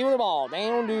to the ball.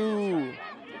 Down to...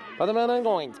 Put him down to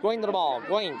Goins to the ball.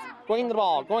 Goins to the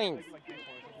ball. Goins.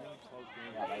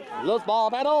 Loose ball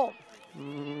battle. Put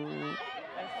him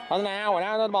down to Howard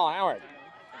to the ball.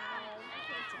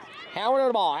 Howard to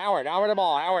the ball. Howard to the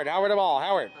ball. Howard to the ball.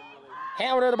 Howard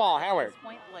to the ball.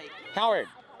 Howard.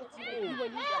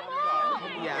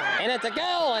 And it's a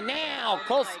goal, and now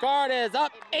Coast Guard is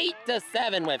up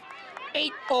 8-7 with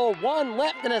 8:01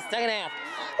 left in the second half.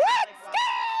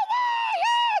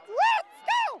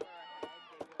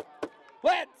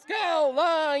 Let's go,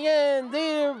 Lions!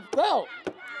 Here we go!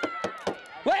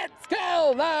 Let's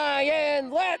go,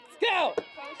 Lions! Let's go!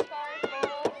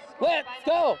 Let's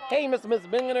go! Hey, Mrs.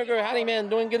 Benninger, howdy, man?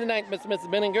 Doing good tonight, Mrs.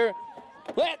 Benninger.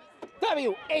 Let's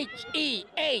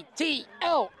W-H-E-A-T-O-N.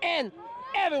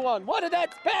 Everyone, what did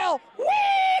that spell?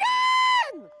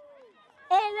 Wheaton!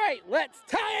 All right, let's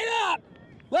tie it up!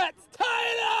 Let's tie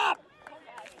it up!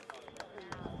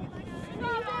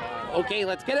 Okay,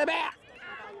 let's get it back.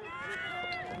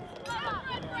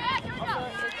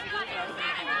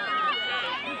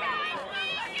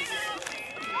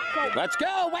 Let's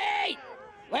go, wait!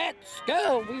 Let's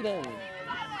go, Wheaton!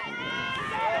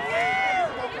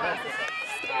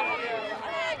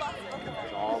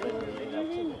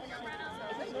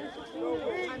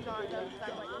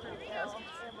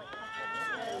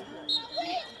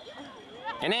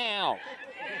 And now,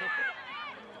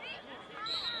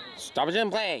 stoppage in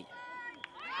play.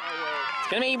 It's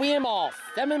gonna be Wheaton ball.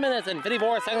 7 minutes and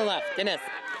 54 seconds left in this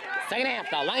second half.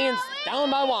 The Lions down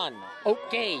by 1.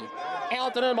 Okay.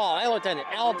 Allerton on the ball. Allerton on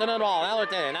the ball.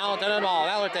 Allerton on the ball.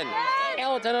 Allerton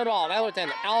on the ball.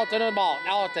 Allerton on the ball.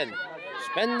 Allerton.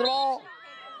 Spin the ball.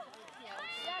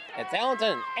 It's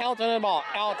Allerton on the ball.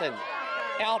 Allerton.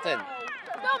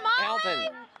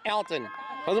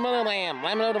 Put them on the Lamb.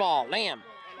 Lamb on the ball. Lamb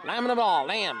on the ball.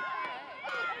 Lamb.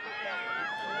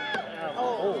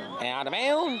 Out of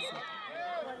bounds.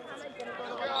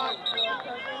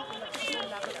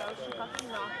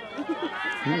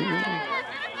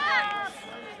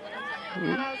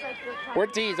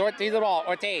 Ortiz the ball.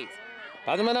 Ortiz.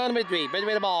 Put them on between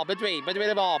the ball. Between. Put them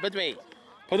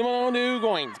on to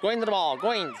Goins to the ball.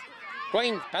 Goins. Put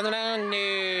them down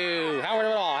to Howard to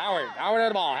the ball. Howard to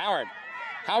the ball. Howard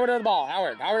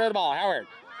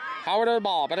to the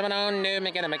ball. Put them down to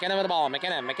McKenna with the ball.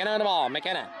 McKenna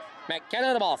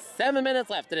to the ball. 7 minutes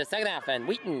left in the second half, and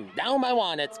Wheaton down by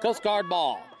 1. It's Coast Guard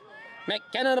ball.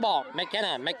 McKenna to the ball.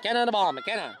 McKenna to the ball. McKenna to the ball.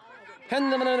 McHugh.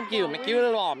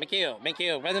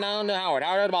 Put them down to Howard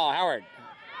to the ball. Howard.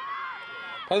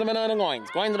 Put them down to Goins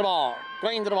to the ball.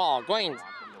 Goins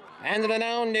Hands it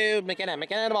down to McKenna.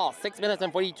 McKenna the ball. 6 minutes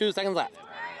and 42 seconds left.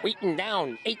 Wheaton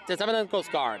down 8-7 on the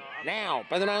Coast Guard. Now,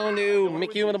 put it down to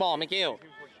McHugh with the ball. McHugh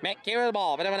with the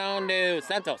ball. Put it down to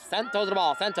Santos. Santos with the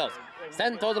ball. Santos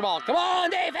with the ball. Come on,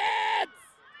 defense!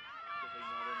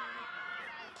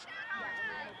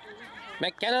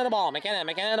 McKenna with the ball. McKenna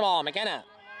with the ball. McKenna.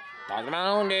 Toss it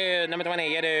down to number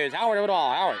 20. It is Howard with the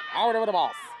ball. Howard with the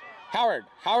ball. Howard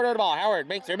with the ball. Howard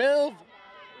makes her move.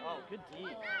 Oh, good D.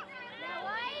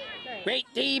 Great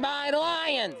D by the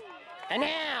Lions. And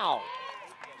now,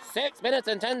 6 minutes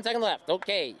and 10 seconds left.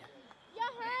 Okay.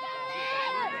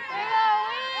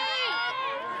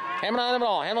 Hamline on the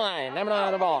ball. Hamline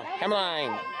on the ball.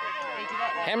 Hamline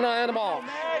on the ball.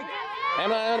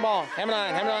 Hamline on the ball. Hamline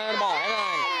on the ball.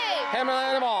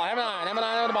 Hamline on the ball.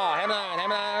 Hamline on the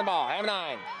ball.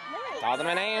 Hamline. Toss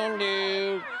them down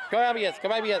to Cababias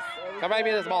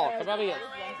ball. Cababias.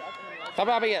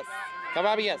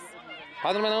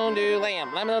 Toss them down to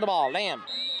Lamb. Lamb on the ball. Lamb.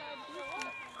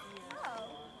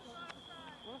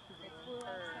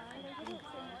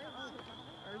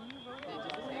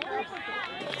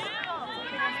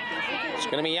 It's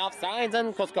going to be offsides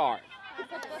on Coast Guard.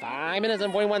 5 minutes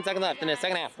and 41 seconds left in the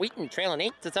second half. Wheaton trailing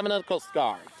 8-7 on the Coast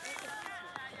Guard.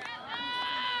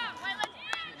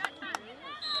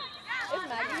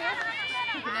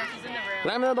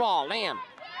 Lamb on the ball, Lamb.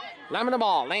 Lamb on the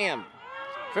ball, Lamb.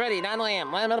 Freddie, down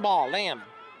Lamb. Lamb on the ball, Lamb.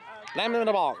 Lamb on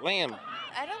the ball, Lamb.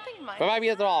 I don't think mine.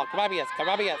 Cababias the ball, Cababias.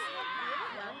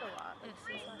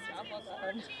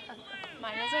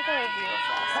 Mine is like a review of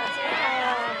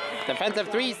last. Defensive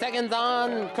 3 seconds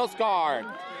on Coast Guard.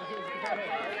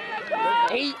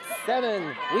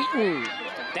 8-7, Wheaton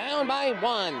down by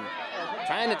 1.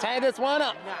 Trying to tie this one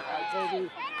up. Yeah, me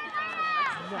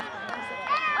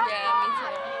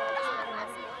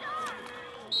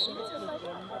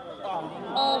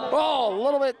Oh, a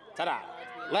little bit. Ta-da.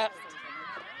 Left.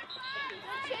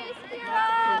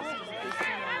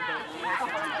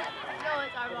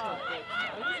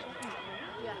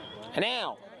 And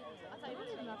now.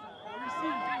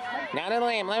 Now to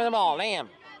Lamb. Lamb on the ball. Lamb.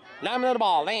 Lamb on the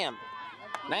ball. Lamb.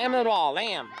 Lamb on the ball.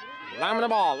 Lamb. Lamb on the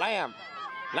ball. Lamb.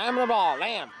 Lamb on the ball.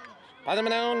 Lamb. Pass them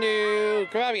down to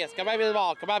Cababias. Cababias the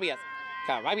ball. Cababias.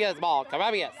 Cababias the ball.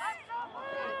 Cababias.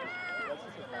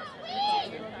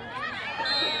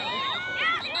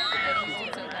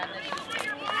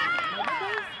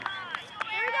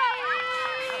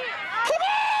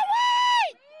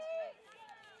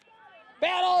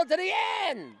 Battle to the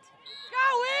end! Go,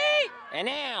 Wheat! And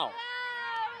now,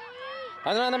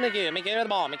 pass it on to McHugh. McHugh with the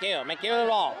ball. McHugh with the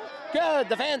ball. Good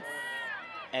defense.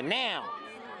 And now,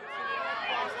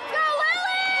 Go,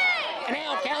 Lily! and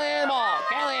now Callahan the ball.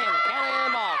 Callahan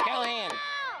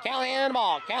the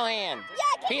ball. Callahan.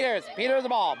 Peters the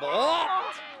ball.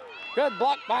 Blocked. Good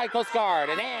block by Coast Guard.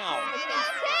 And now,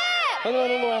 put it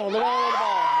on the ball.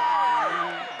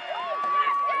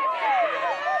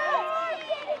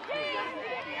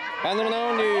 Pass it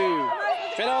on to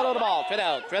Tread out the ball. Tread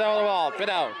out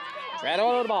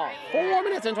the ball. 4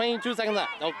 minutes and 22 seconds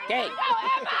left. Okay.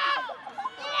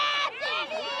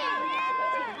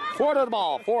 Ford to the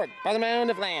ball. Ford. Pass it on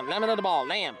to Lamb. Lamb on the ball.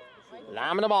 Lamb.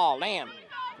 Lamb on the ball. Lamb.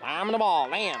 Lamb on the ball.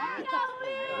 Lamb.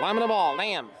 Lamb on the ball.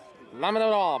 Lamb. Lamb on the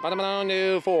ball. Pass it on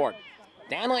to Ford.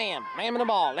 Down Lamb. Lamb on the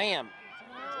ball. Lamb.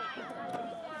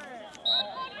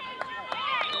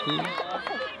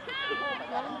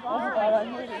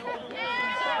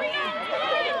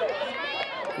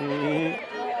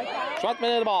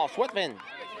 Schwartzman to the ball. Schwartzman.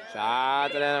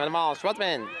 Shot to the ball.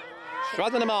 Schwartzman.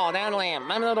 Schwartzman the ball. Down Lamb.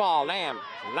 Lamb to the ball. Lamb.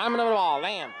 Lamb to the ball.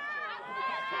 Lamb.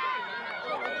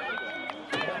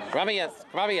 Cababias.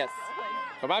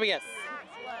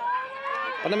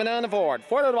 Put them down to Ford.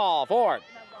 Ford to the ball. Ford.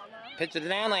 Pitch it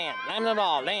down Lamb. Lamb to the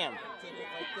ball. Lamb.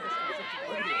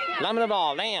 Lamb to the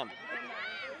ball. Lamb.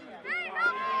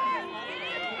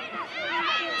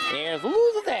 Here's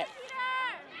loses it.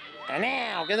 And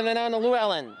now, get them down to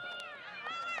Llewellyn.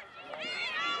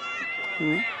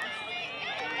 Come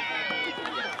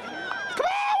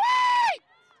on, wait!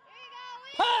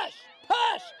 Push!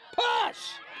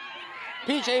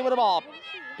 Pichet with the ball.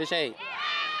 Pichet.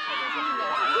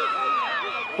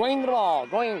 Going to the ball.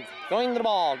 Going to the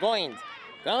ball. Going to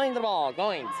the ball. Going to the ball.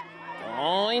 Going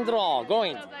to the ball.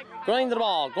 Going to the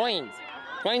ball.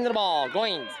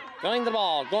 Going to the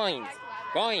ball. Going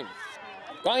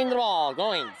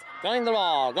the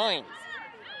ball.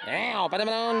 Now, put them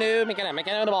on to McKenna with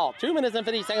the ball. 2 minutes and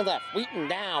 50 seconds left. Wheaton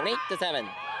down 8-7.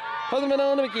 Put them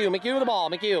on to McHugh with the ball.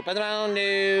 McHugh, put them on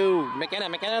to McKenna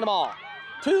with the ball.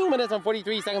 2 minutes and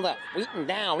 43 seconds left. Wheaton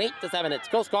down 8-7. It's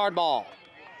Coast Guard ball.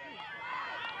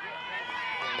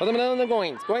 Put them on to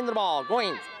Goins. Going to the ball.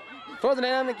 Goins Throws it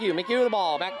down to McHugh. McHugh with the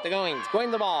ball. Back to Goings. Going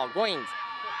to the ball. Goings.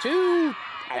 2.5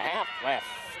 left.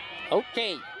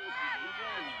 Okay.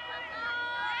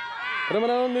 Put him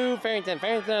on to Farrington.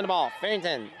 Farrington on the ball.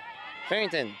 Farrington.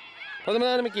 Put him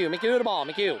on to McHugh. McHugh with the ball.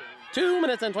 McHugh. 2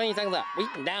 minutes and 20 seconds left.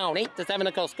 Wheaton down 8-7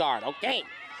 to Coast Guard. Okay.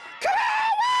 Come on,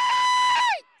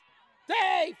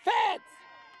 Wheat!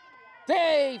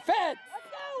 Defense!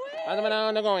 Put him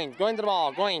on to Goings. Going to the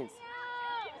ball. Goings.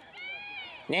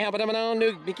 Now put him on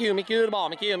to McHugh. McHugh to the ball.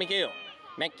 McHugh to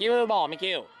the ball.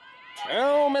 McHugh.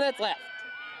 2 minutes left.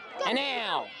 And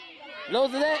now,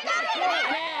 loses it.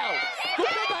 And now,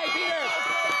 scooped up by Peters.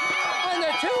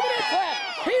 Under 2 minutes left.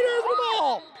 Peters with the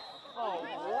ball.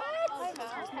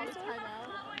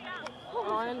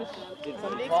 Did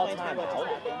somebody call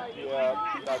timeout?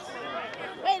 Yeah, that's...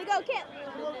 Way to go, Kip.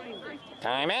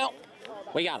 Timeout.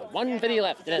 We got 1:50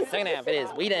 left in the second half. It is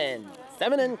Wheaton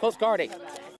 7 and Coast Guard 8.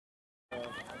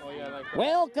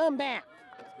 Welcome back.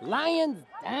 Lions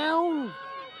down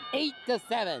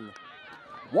 8-7.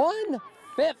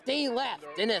 1:50 left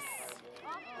in this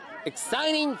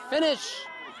exciting finish.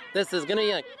 This is gonna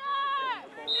be a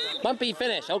bumpy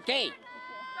finish. Okay.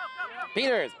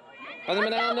 Peters. Put him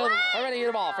down to Freddie to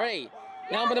the ball. Freddie.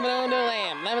 Now put him down to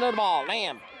Lamb. Lamb to the ball.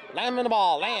 Lamb. Lamb to the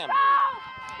ball. Lamb.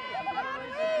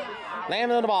 Lamb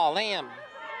to the ball. Lamb.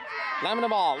 Lamb to the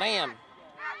ball. Lamb.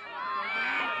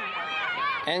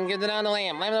 And get it down to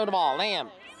Lamb. Lamb to the ball. Lamb.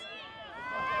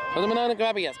 Put him down to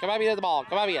Cababias. Cababias to the ball.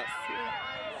 Cababias.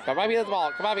 Cababias to the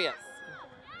ball. Cababias.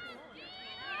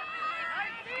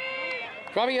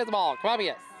 Cababias to the ball.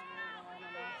 Cababias.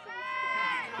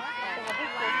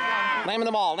 Lamb in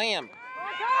the ball. Lamb.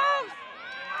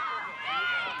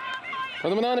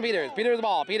 Put him on to Peters. Peters the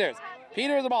ball. Peters.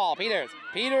 Peters the ball. Peters.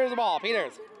 Peters the ball.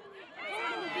 Peters.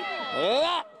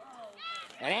 Up.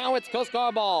 And now it's Coast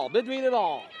Guard ball. Between it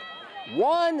all.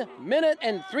 1 minute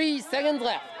and 3 seconds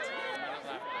left.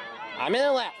 A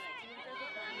minute left.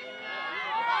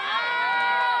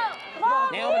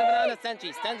 Now put him on to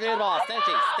Stenchi. Stenchi to the ball.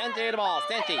 Stenchi. Stenchi to the ball.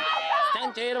 Stenchi.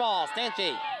 Stenchi to the ball.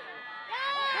 Stenchi.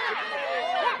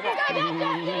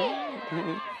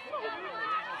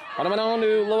 Put him on to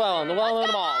Llewellyn. Llewellyn to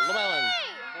the ball. Llewellyn.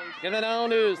 Give it on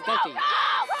to Stenchi.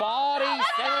 40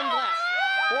 seconds left.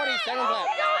 40 seconds left.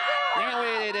 Now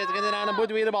it is. Get it on to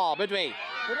Budwee the ball. Budwee.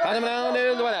 Put him on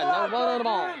to Llewellyn. Llewellyn the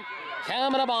ball.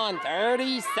 Coming up on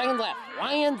 30 seconds left.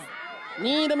 Lions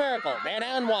need a miracle. They're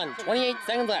down 1. 28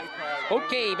 seconds left.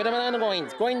 Okay, put him on to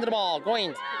Goings. Going to the ball.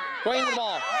 Goings. Going to the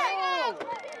ball.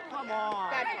 Come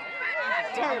on.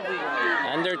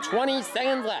 Under 20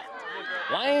 seconds left.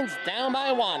 Lions down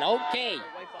by 1. Okay.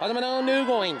 Put him on to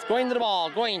Goings. Going to the ball.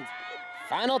 Goings.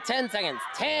 Final 10 seconds.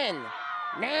 10,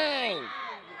 9.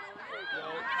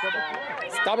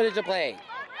 Stoppage of play.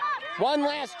 One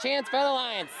last chance for the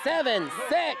Lions. 7,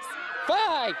 6,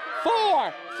 5,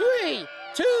 4, 3,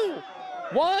 2,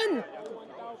 1.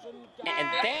 And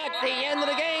that's the end of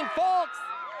the game, folks.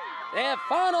 The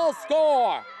final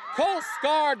score. Coast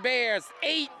Guard Bears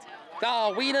 8.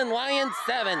 The Wheaton Lyons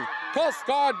 7. Coast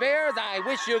Guard Bears, I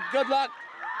wish you good luck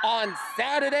on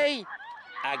Saturday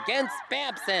against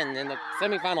Babson in the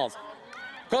semifinals.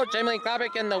 Coach Emily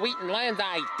Klabrick and the Wheaton Lyons,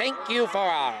 I thank you for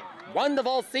a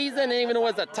wonderful season, even though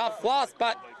it was a tough loss,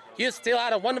 but you still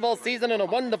had a wonderful season and a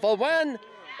wonderful win.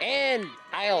 And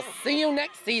I'll see you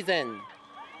next season.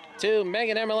 To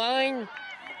Megan Emmerline,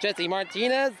 Jesse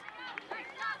Martinez,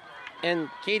 and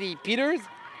Katie Peters,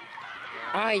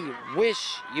 I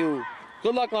wish you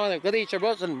good luck along with Gladiator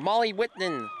Brooks and Molly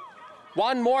Whitman.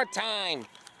 One more time,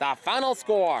 the final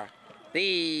score.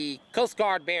 The Coast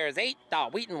Guard Bears 8, the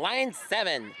Wheaton Lyons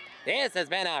 7. This has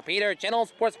been a Peter Channel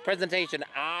Sports presentation.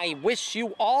 I wish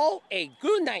you all a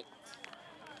good night.